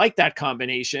so you like that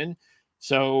combination.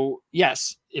 So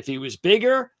yes, if he was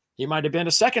bigger, he might have been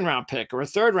a 2nd round pick or a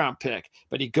 3rd round pick,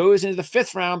 but he goes into the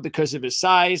 5th round because of his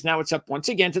size. Now it's up once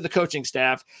again to the coaching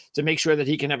staff to make sure that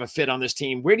he can have a fit on this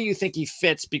team. Where do you think he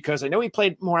fits? Because I know he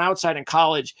played more outside in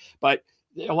college, but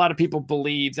a lot of people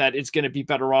believe that it's going to be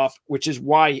better off, which is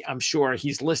why I'm sure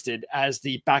he's listed as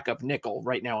the backup nickel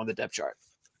right now on the depth chart.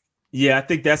 Yeah, I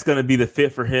think that's going to be the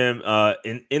fit for him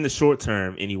in the short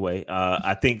term anyway.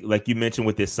 I think, like you mentioned,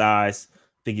 with his size,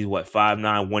 I think he's 5'9",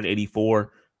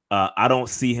 184. I don't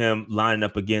see him lining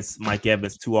up against Mike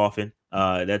Evans too often.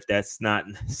 That's not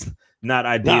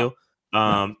ideal.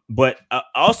 No. But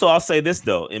also, I'll say this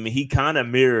though. I mean, he kind of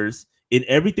mirrors in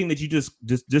everything that you just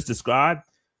described.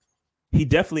 He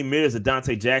definitely mirrors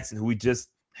Adante Jackson, who we just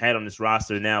had on this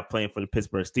roster now playing for the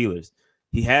Pittsburgh Steelers.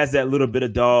 He has that little bit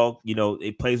of dog.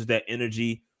 He plays with that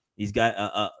energy. He's got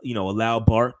a loud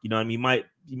bark. I mean, he might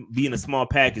be in a small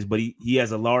package, but he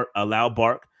has a loud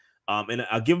bark. And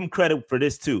I'll give him credit for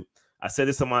this too. I said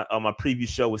this on my previous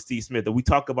show with Steve Smith, that we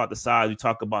talk about the size, we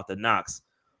talk about the knocks,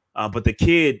 but the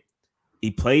kid,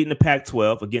 he played in the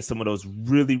Pac-12 against some of those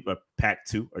really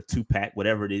Pac-2 or 2-Pac,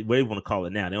 whatever it is, whatever you want to call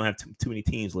it now. They don't have too many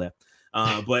teams left,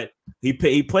 but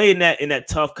he played in that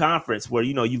tough conference where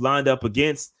you lined up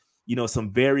against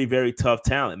some very, very tough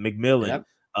talent, McMillan,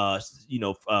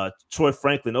 Troy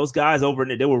Franklin, those guys over in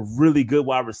there, they were really good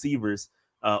wide receivers.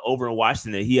 Over in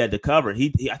Washington that he had to cover. I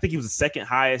think he was the 2nd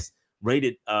highest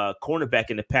rated cornerback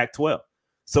in the Pac-12.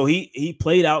 So he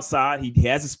played outside. He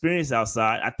has experience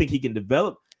outside. I think he can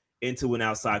develop into an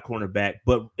outside cornerback.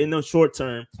 But in the short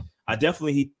term, I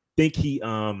definitely think he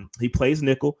plays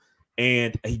nickel,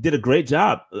 and he did a great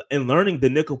job in learning the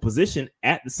nickel position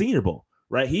at the Senior Bowl.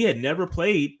 Right, he had never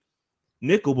played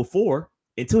nickel before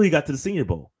until he got to the Senior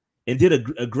Bowl, and did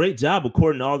a great job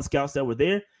according to all the scouts that were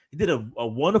there. He did a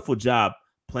wonderful job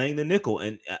playing the nickel.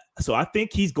 And so I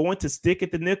think he's going to stick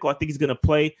at the nickel. I think he's going to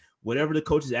play whatever the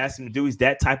coaches ask him to do. He's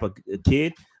that type of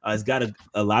kid. He's got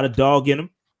a lot of dog in him.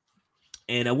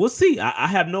 And we'll see. I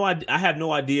have no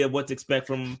idea what to expect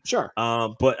from him. Sure.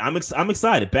 But I'm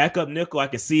excited. Backup nickel. I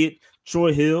can see it.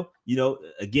 Troy Hill,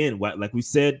 again, like we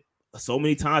said so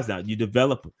many times now, you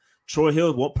develop him. Troy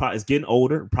Hill is getting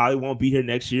older. Probably won't be here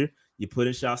next year. You put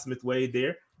in Shaw Smith Wade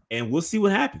there, and we'll see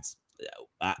what happens.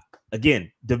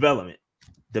 again, development.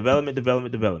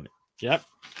 Yep.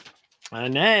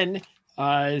 And then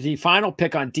the final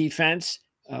pick on defense,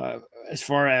 as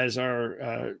far as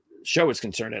our show is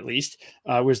concerned, at least,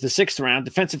 was the 6th round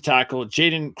defensive tackle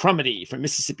Jaden Crumedy from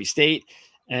Mississippi State.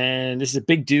 And this is a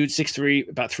big dude, 6'3",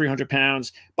 about 300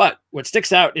 pounds. But what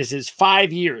sticks out is his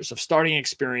 5 years of starting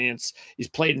experience. He's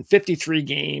played in 53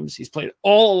 games. He's played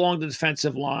all along the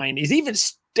defensive line. He's even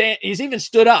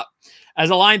stood up as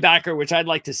a linebacker, which I'd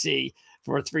like to see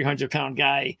for a 300-pound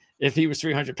guy if he was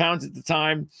 300 pounds at the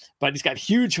time. But he's got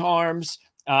huge arms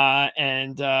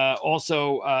and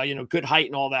also, good height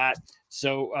and all that.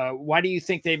 So why do you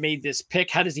think they made this pick?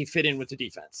 How does he fit in with the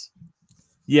defense?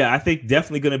 Yeah, I think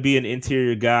definitely going to be an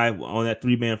interior guy on that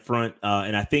 3-man front.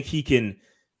 And I think he can,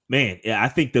 I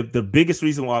think the biggest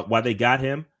reason why they got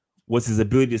him was his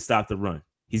ability to stop the run.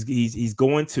 He's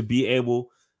going to be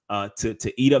able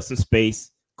to eat up some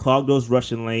space, clog those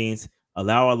rushing lanes,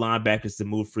 allow our linebackers to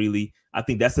move freely. I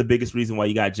think that's the biggest reason why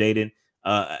you got Jaden.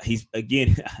 He's,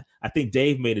 again, I think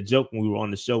Dave made a joke when we were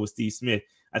on the show with Steve Smith.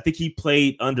 I think he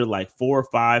played under like 4 or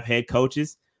 5 head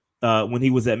coaches when he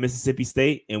was at Mississippi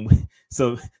State. And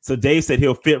so Dave said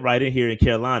he'll fit right in here in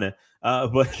Carolina.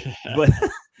 But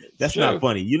that's not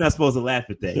funny. You're not supposed to laugh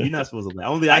at that. You're not supposed to laugh.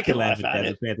 Only I can laugh at that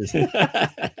as a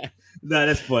Panthers. No,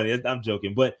 that's funny. I'm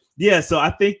joking. But yeah, so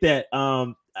I think that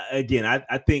again,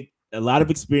 I think a lot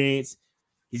of experience.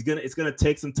 It's gonna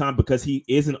take some time because he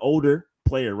is an older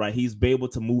player, right? He's been able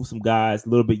to move some guys a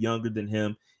little bit younger than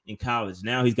him in college.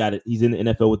 Now he's in the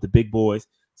NFL with the big boys.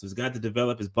 So he's got to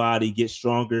develop his body, get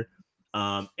stronger,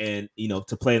 and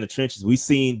to play in the trenches. We've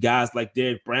seen guys like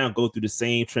Derrick Brown go through the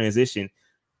same transition,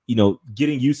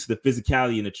 getting used to the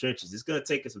physicality in the trenches. It's going to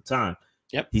take us some time.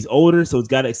 Yep. He's older, so he's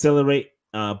got to accelerate.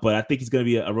 But I think he's going to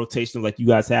be a rotational, like you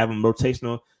guys have him,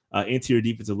 rotational interior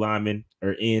defensive lineman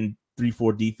or in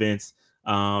 3-4 defense.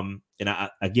 And I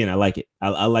like it.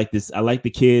 I like this. I like the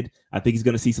kid. I think he's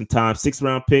going to see some time. 6th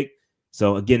round pick.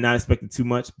 So again, not expecting too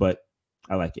much, but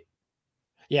I like it.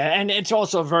 Yeah, and it's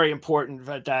also very important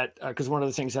that because one of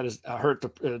the things that has hurt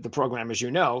the program, as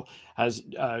you know, has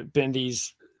been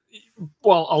a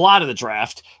lot of the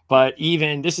draft, but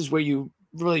even this is where you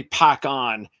really pack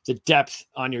on the depth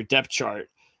on your depth chart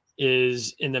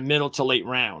is in the middle to late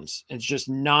rounds. It's just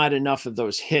not enough of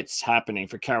those hits happening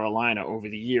for Carolina over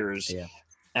the years. Yeah.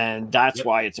 And that's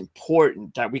why it's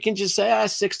important that we can just say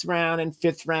 6th round and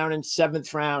 5th round and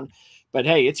 7th round. But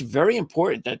hey, it's very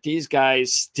important that these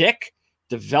guys stick,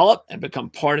 develop, and become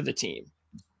part of the team.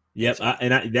 Yep,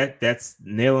 that's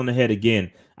nail on the head again.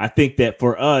 I think that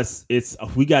for us,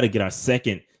 we got to get our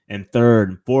 2nd and 3rd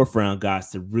and 4th round guys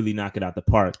to really knock it out the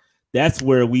park. That's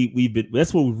where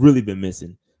that's what we've really been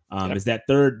missing. Is that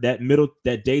middle,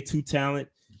 that day 2 talent,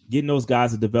 getting those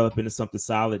guys to develop into something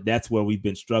solid. That's where we've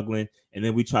been struggling. And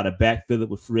then we try to backfill it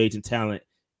with free agent talent,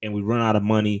 and we run out of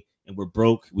money, and we're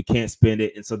broke. We can't spend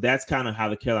it. And so that's kind of how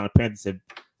the Carolina Panthers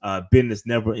have been this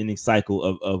never-ending cycle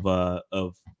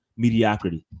of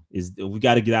mediocrity. Is we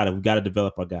got to get out of it. We got to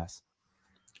develop our guys.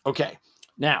 Okay.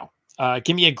 Now,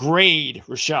 give me a grade,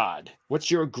 Rashad. What's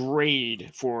your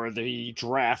grade for the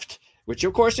draft, which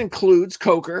of course includes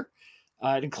Coker.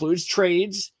 It includes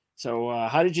trades. So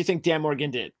how did you think Dan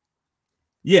Morgan did?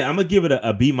 Yeah, I'm gonna give it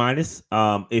a B-.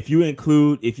 If you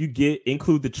include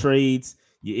the trades,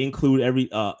 you include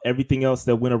everything else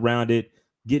that went around it,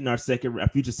 getting our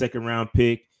future 2nd round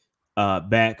pick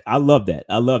back. I love that.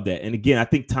 And again, I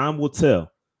think time will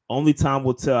tell. Only time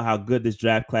will tell how good this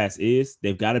draft class is.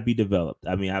 They've got to be developed.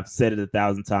 I mean, I've said it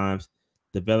 1,000 times.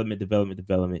 Development.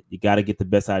 You got to get the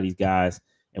best out of these guys,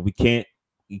 and you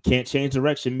can't change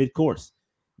direction mid-course.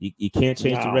 You can't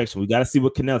change direction. We got to see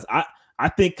what Canellis. I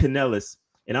think Canellis,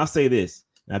 and I'll say this,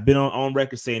 and I've been on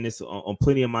record saying this on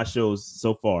plenty of my shows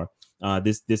so far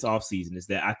this offseason, is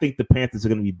that I think the Panthers are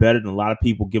going to be better than a lot of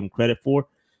people give them credit for.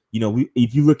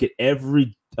 If you look at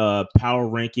every power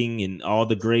ranking and all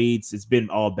the grades, it's been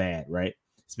all bad, right?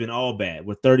 It's been all bad.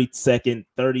 We're 32nd,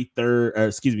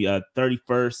 33rd,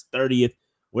 31st, 30th,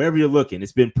 wherever you're looking,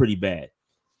 it's been pretty bad.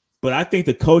 But I think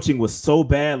the coaching was so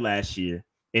bad last year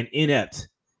and inept.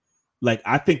 Like,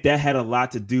 I think that had a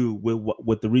lot to do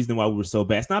with the reason why we were so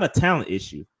bad. It's not a talent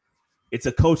issue. It's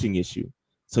a coaching issue.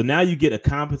 So now you get a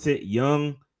competent,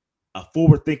 young, a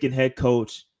forward-thinking head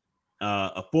coach,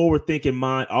 a forward-thinking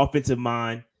mind, offensive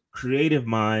mind, creative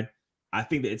mind. I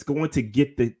think that it's going to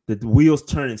get the wheels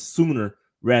turning sooner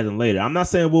rather than later. I'm not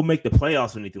saying we'll make the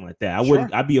playoffs or anything like that.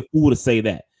 I'd be a fool to say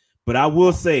that. But I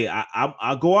will say,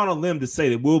 I'll go on a limb to say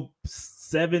that we'll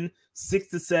 6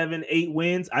 to 7, 8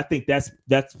 wins. I think that's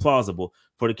plausible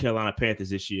for the Carolina Panthers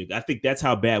this year. I think that's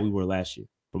how bad we were last year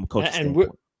from a coaching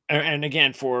standpoint. And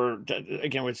again,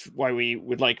 it's why we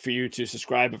would like for you to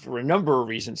subscribe for a number of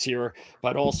reasons here,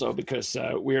 but also because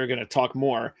we are going to talk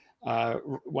more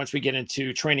once we get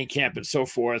into training camp and so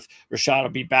forth. Rashad will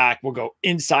be back. We'll go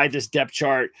inside this depth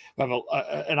chart. We'll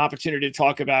have an opportunity to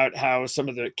talk about how some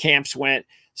of the camps went,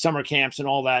 summer camps and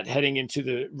all that, heading into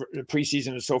the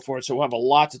preseason and so forth. So we'll have a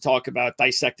lot to talk about,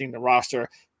 dissecting the roster.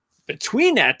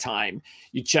 Between that time,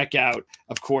 you check out,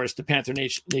 of course, the Panther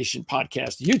Nation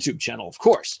Podcast YouTube channel, of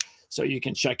course. So you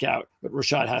can check out what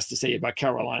Rashad has to say about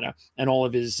Carolina and all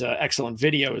of his excellent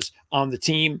videos on the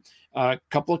team. A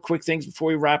couple of quick things before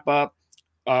we wrap up.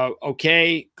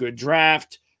 Okay, good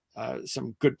draft.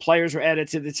 Some good players were added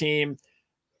to the team.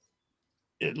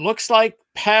 It looks like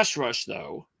pass rush,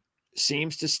 though,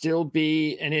 seems to still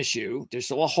be an issue. There's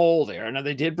still a hole there. Now,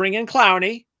 they did bring in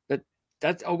Clowney, but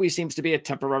that always seems to be a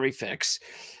temporary fix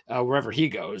wherever he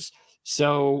goes.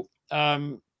 So,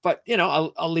 but,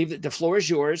 I'll leave it. The floor is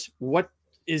yours. What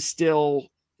is still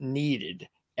needed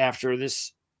after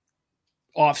this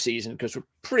offseason? Because we're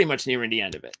pretty much nearing the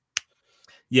end of it.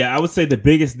 Yeah, I would say the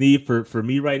biggest need for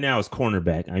me right now is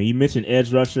cornerback. I mean, you mentioned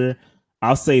edge rusher.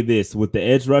 I'll say this. With the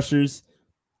edge rushers,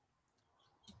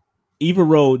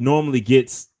 Evero normally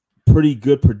gets pretty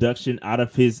good production out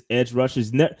of his edge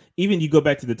rushers. Even you go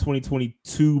back to the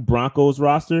 2022 Broncos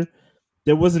roster,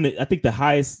 there wasn't, I think the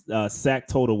highest sack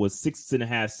total was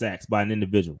 6.5 sacks by an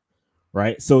individual,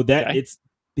 right? So that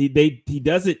he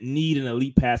doesn't need an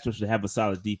elite pass rusher to have a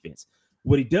solid defense.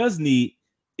 What he does need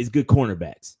is good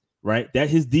cornerbacks, right? That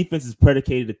his defense is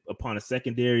predicated upon a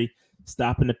secondary,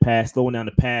 stopping the pass, slowing down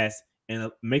the pass,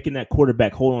 and making that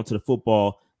quarterback hold on to the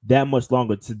football that much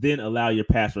longer to then allow your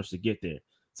pass rush to get there.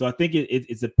 So I think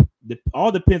it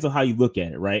all depends on how you look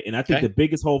at it, right? And I think the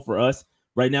biggest hole for us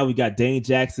right now, we got Dane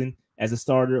Jackson as a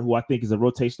starter, who I think is a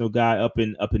rotational guy up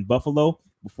in Buffalo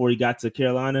before he got to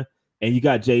Carolina. And you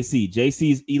got JC.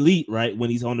 JC's elite, right,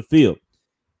 when he's on the field.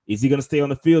 Is he going to stay on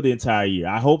the field the entire year?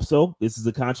 I hope so. This is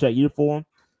a contract year for him,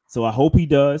 so I hope he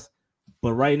does.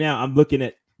 But right now, I'm looking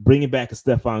at bringing back a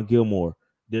Stephon Gilmore.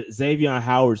 Xavier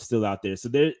Howard's still out there. So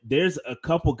there's a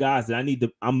couple guys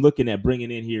that I'm looking at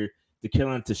bringing in here to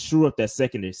Carolina to shore up that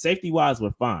secondary. Safety-wise,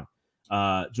 we're fine.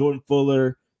 Jordan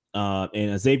Fuller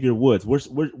and Xavier Woods,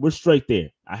 we're straight there.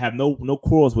 I have no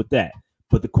quarrels with that.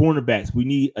 But the cornerbacks, we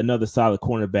need another solid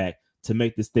cornerback to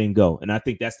make this thing go. And I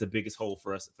think that's the biggest hole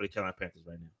for us, for the Carolina Panthers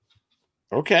right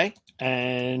now. Okay.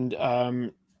 And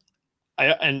and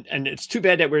it's too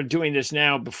bad that we're doing this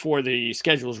now before the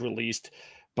schedule is released.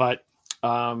 But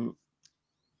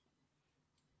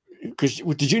because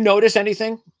did you notice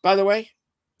anything, by the way,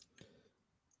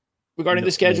 regarding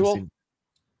the schedule?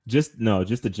 Just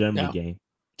the Germany game.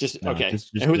 Okay.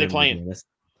 Just and who are they playing? That's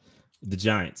the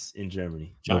Giants in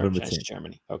Germany. Giants in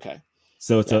Germany. Okay.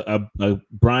 So it's a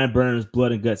Brian Burns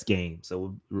blood and guts game.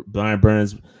 So Brian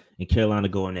Burns and Carolina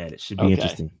going at it. Should be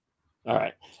interesting. All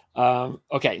right.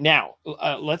 Okay. Now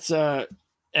let's end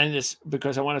this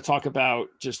because I want to talk about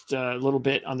just a little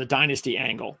bit on the dynasty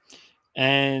angle.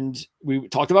 And we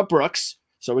talked about Brooks.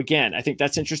 So again, I think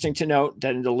that's interesting to note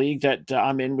that in the league that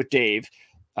I'm in with Dave,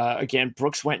 again,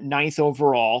 Brooks went 9th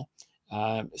overall.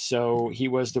 So he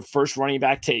was the first running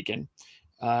back taken.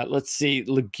 Let's see,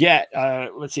 Leggett.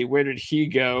 Let's see, where did he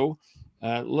go?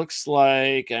 Looks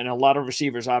like, and a lot of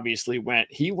receivers obviously went.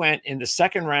 He went in the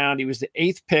second round. He was the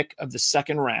 8th pick of the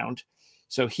second round.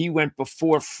 So he went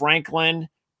before Franklin,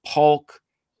 Polk,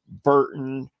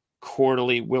 Burton,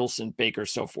 Quarterly, Wilson, Baker,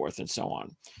 so forth and so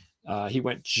on. He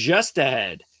went just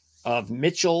ahead of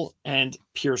Mitchell and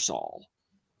Pearsall.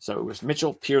 So it was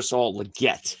Mitchell, Pearsall,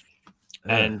 Leggett.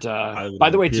 And by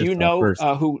the way, do you know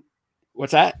who?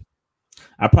 What's that?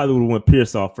 I probably would have went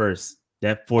Pearsall first.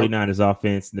 That 49ers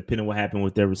offense, depending on what happened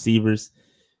with their receivers,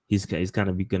 he's kind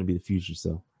of going to be the future.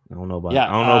 So I don't know about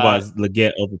about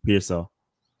Leggett over Pearsall.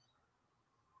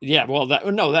 Yeah, well,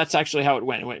 that's actually how it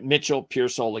went. It went Mitchell,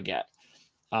 Pearsall, Leggett.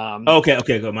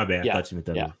 Okay, go. My bad. I thought you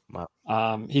meant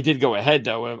that. He did go ahead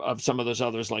though of some of those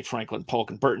others like Franklin,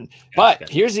 Polk, and Burton. But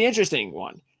here's the interesting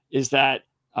one: is that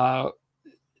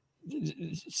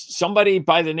somebody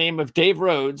by the name of Dave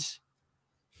Rhodes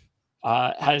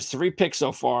has 3 picks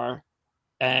so far,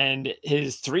 and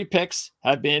his 3 picks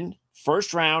have been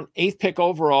first round, 8th pick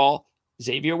overall,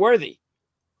 Xavier Worthy.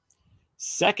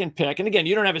 Second pick, and again,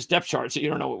 you don't have his depth chart, so you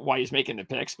don't know why he's making the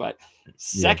picks, but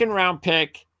second round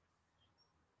pick,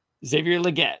 Xavier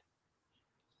Leggett.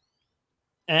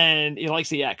 And he likes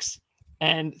the X.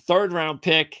 And third round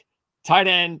pick, tight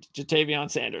end, Jatavion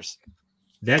Sanders.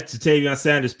 That Jatavion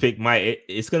Sanders pick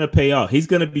it's going to pay off. He's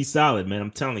going to be solid, man.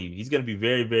 I'm telling you, he's going to be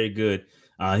very, very good.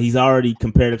 He's already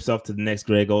compared himself to the next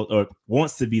Greg Olsen, or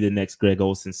wants to be the next Greg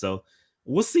Olsen. So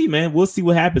we'll see, man. We'll see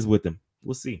what happens with him.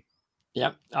 We'll see.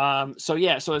 Yep.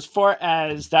 So as far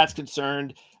as that's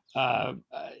concerned, I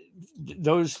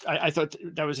thought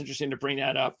that was interesting to bring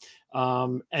that up.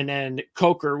 And then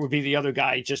Coker would be the other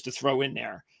guy just to throw in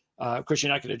there. Of course,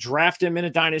 you're not going to draft him in a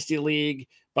dynasty league,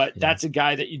 but that's a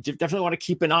guy that you definitely want to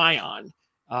keep an eye on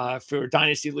for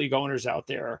dynasty league owners out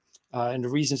there. And the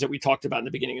reasons that we talked about in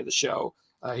the beginning of the show,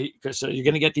 because you're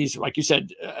going to get these, like you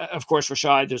said, of course,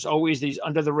 Rashad, there's always these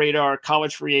under the radar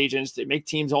college free agents. They make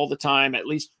teams all the time, at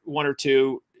least one or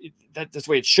two. That's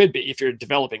the way it should be if you're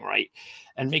developing right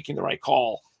and making the right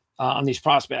call on these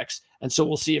prospects. And so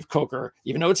we'll see if Coker,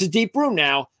 even though it's a deep room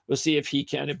now, we'll see if he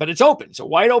can, but it's open. It's a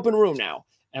wide open room now.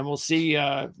 And we'll see,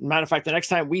 matter of fact, the next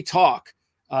time we talk,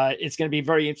 it's going to be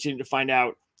very interesting to find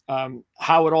out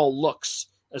how it all looks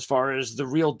as far as the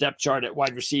real depth chart at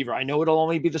wide receiver. I know it'll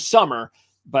only be the summer,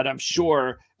 but I'm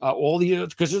sure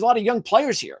because there's a lot of young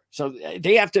players here. So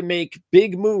they have to make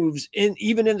big moves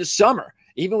even in the summer,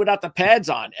 even without the pads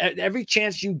on. Every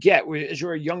chance you get as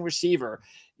you're a young receiver,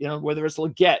 whether it's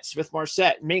Leggett,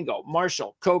 Smith-Marset, Mingo,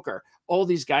 Marshall, Coker, all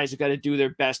these guys have got to do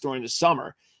their best during the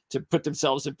summer to put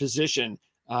themselves in position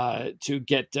to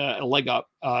get a leg up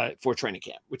for training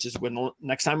camp, which is when the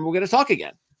next time we're going to talk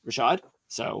again, Rashad.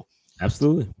 So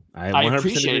absolutely. I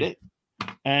appreciate it.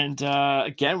 And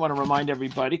again, want to remind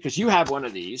everybody, because you have one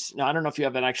of these. Now, I don't know if you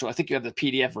have an actual, I think you have the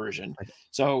PDF version.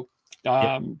 So,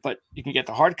 but you can get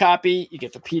the hard copy, you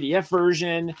get the PDF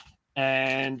version,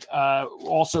 and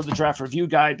also the draft review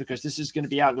guide, because this is going to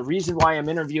be out. The reason why I'm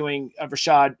interviewing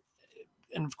Rashad,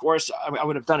 and of course, I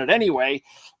would have done it anyway,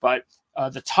 but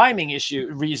the timing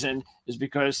reason is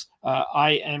because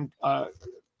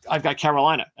I've got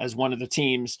Carolina as one of the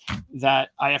teams that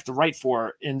I have to write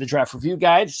for in the draft review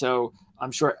guide. So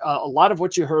I'm sure a lot of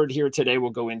what you heard here today will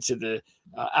go into the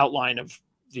outline of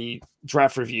the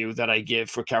draft review that I give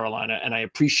for Carolina. And I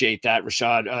appreciate that,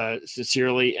 Rashad,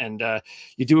 sincerely. And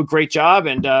you do a great job.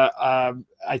 And I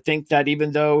think that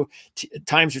even though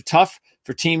times are tough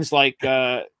for teams like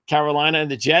Carolina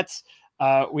and the Jets,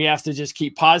 we have to just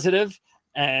keep positive.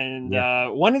 And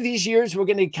one of these years, we're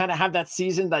going to kind of have that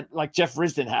season that like Jeff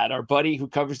Risdon had, our buddy who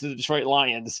covers the Detroit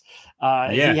Lions.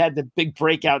 He had the big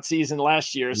breakout season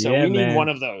last year. So we need one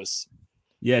of those.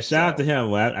 Yeah, shout out to him.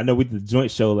 Well, I know we did the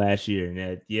joint show last year,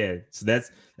 and so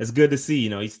that's good to see.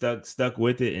 He stuck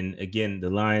with it, and again, the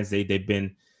Lions they've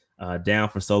been down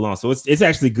for so long, so it's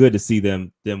actually good to see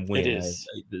them win. It is.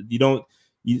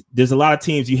 There's a lot of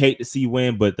teams you hate to see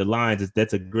win, but the Lions,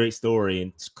 that's a great story,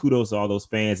 and kudos to all those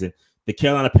fans. And the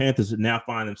Carolina Panthers now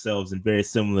find themselves in very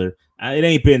similar. It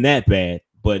ain't been that bad,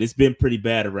 but it's been pretty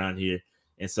bad around here.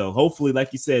 And so hopefully,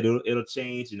 like you said, it'll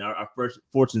change, and our first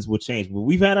fortunes will change. But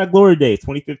we've had our glory days.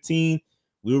 2015,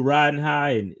 we were riding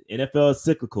high, and NFL is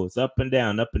cyclical. It's up and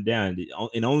down,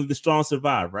 and only the strong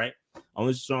survive, right?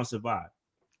 Only the strong survive.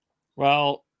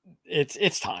 Well,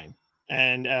 it's time,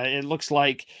 and it looks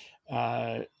like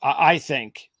I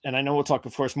think, and I know we'll talk,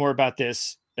 of course, more about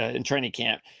this in training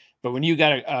camp. But when you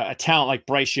got a talent like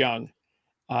Bryce Young,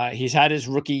 he's had his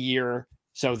rookie year,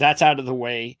 so that's out of the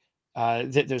way.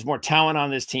 There's more talent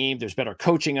on this team. There's better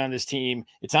coaching on this team.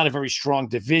 It's not a very strong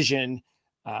division.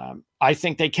 I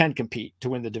think they can compete to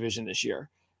win the division this year.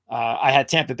 I had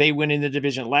Tampa Bay winning the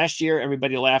division last year.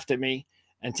 Everybody laughed at me,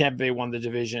 and Tampa Bay won the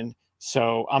division.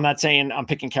 So I'm not saying I'm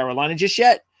picking Carolina just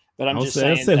yet, but I'm just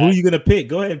saying who are you going to pick?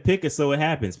 Go ahead and pick it so it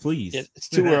happens, please. It's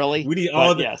too early. We need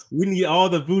all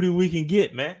the voodoo we can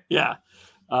get, man. Yeah,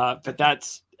 but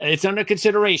it's under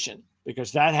consideration,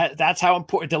 because that's how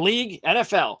important the league,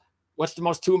 NFL. What's the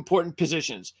most two important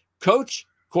positions? Coach,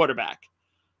 quarterback.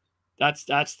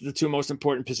 That's the two most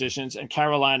important positions. And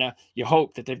Carolina, you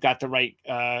hope that they've got the right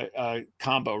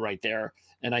combo right there.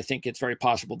 And I think it's very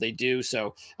possible they do.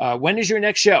 So when is your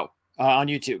next show on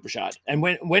YouTube, Rashad? And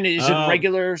when is it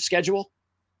regular schedule?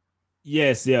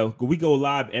 Yes, we go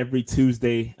live every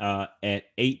Tuesday at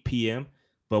 8 p.m.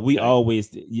 But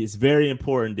it's very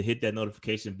important to hit that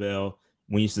notification bell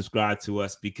when you subscribe to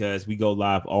us, because we go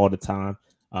live all the time.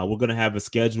 We're going to have a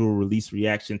schedule release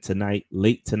reaction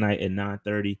late tonight at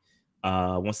 9:30.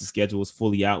 Once the schedule is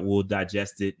fully out, we'll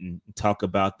digest it and talk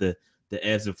about the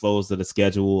ebbs and flows of the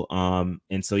schedule.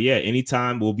 And so,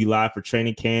 anytime we'll be live for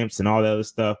training camps and all that other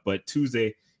stuff. But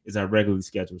Tuesday is our regularly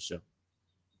scheduled show.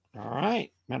 All right.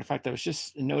 Matter of fact, I was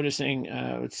just noticing,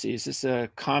 let's see, is this a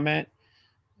comment?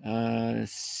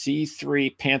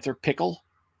 C3 Panther Pickle.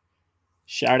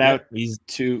 Shout out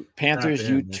to Panthers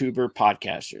YouTuber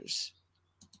podcasters.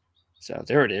 So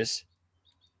there it is.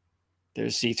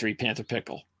 There's C3 Panther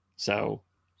Pickle. So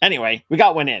anyway, we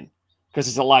got one in because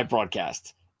it's a live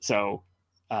broadcast. So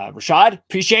Rashad,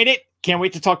 appreciate it. Can't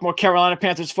wait to talk more Carolina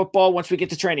Panthers football once we get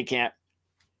to training camp.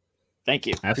 Thank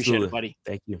you. Absolutely. Appreciate it, buddy.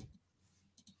 Thank you.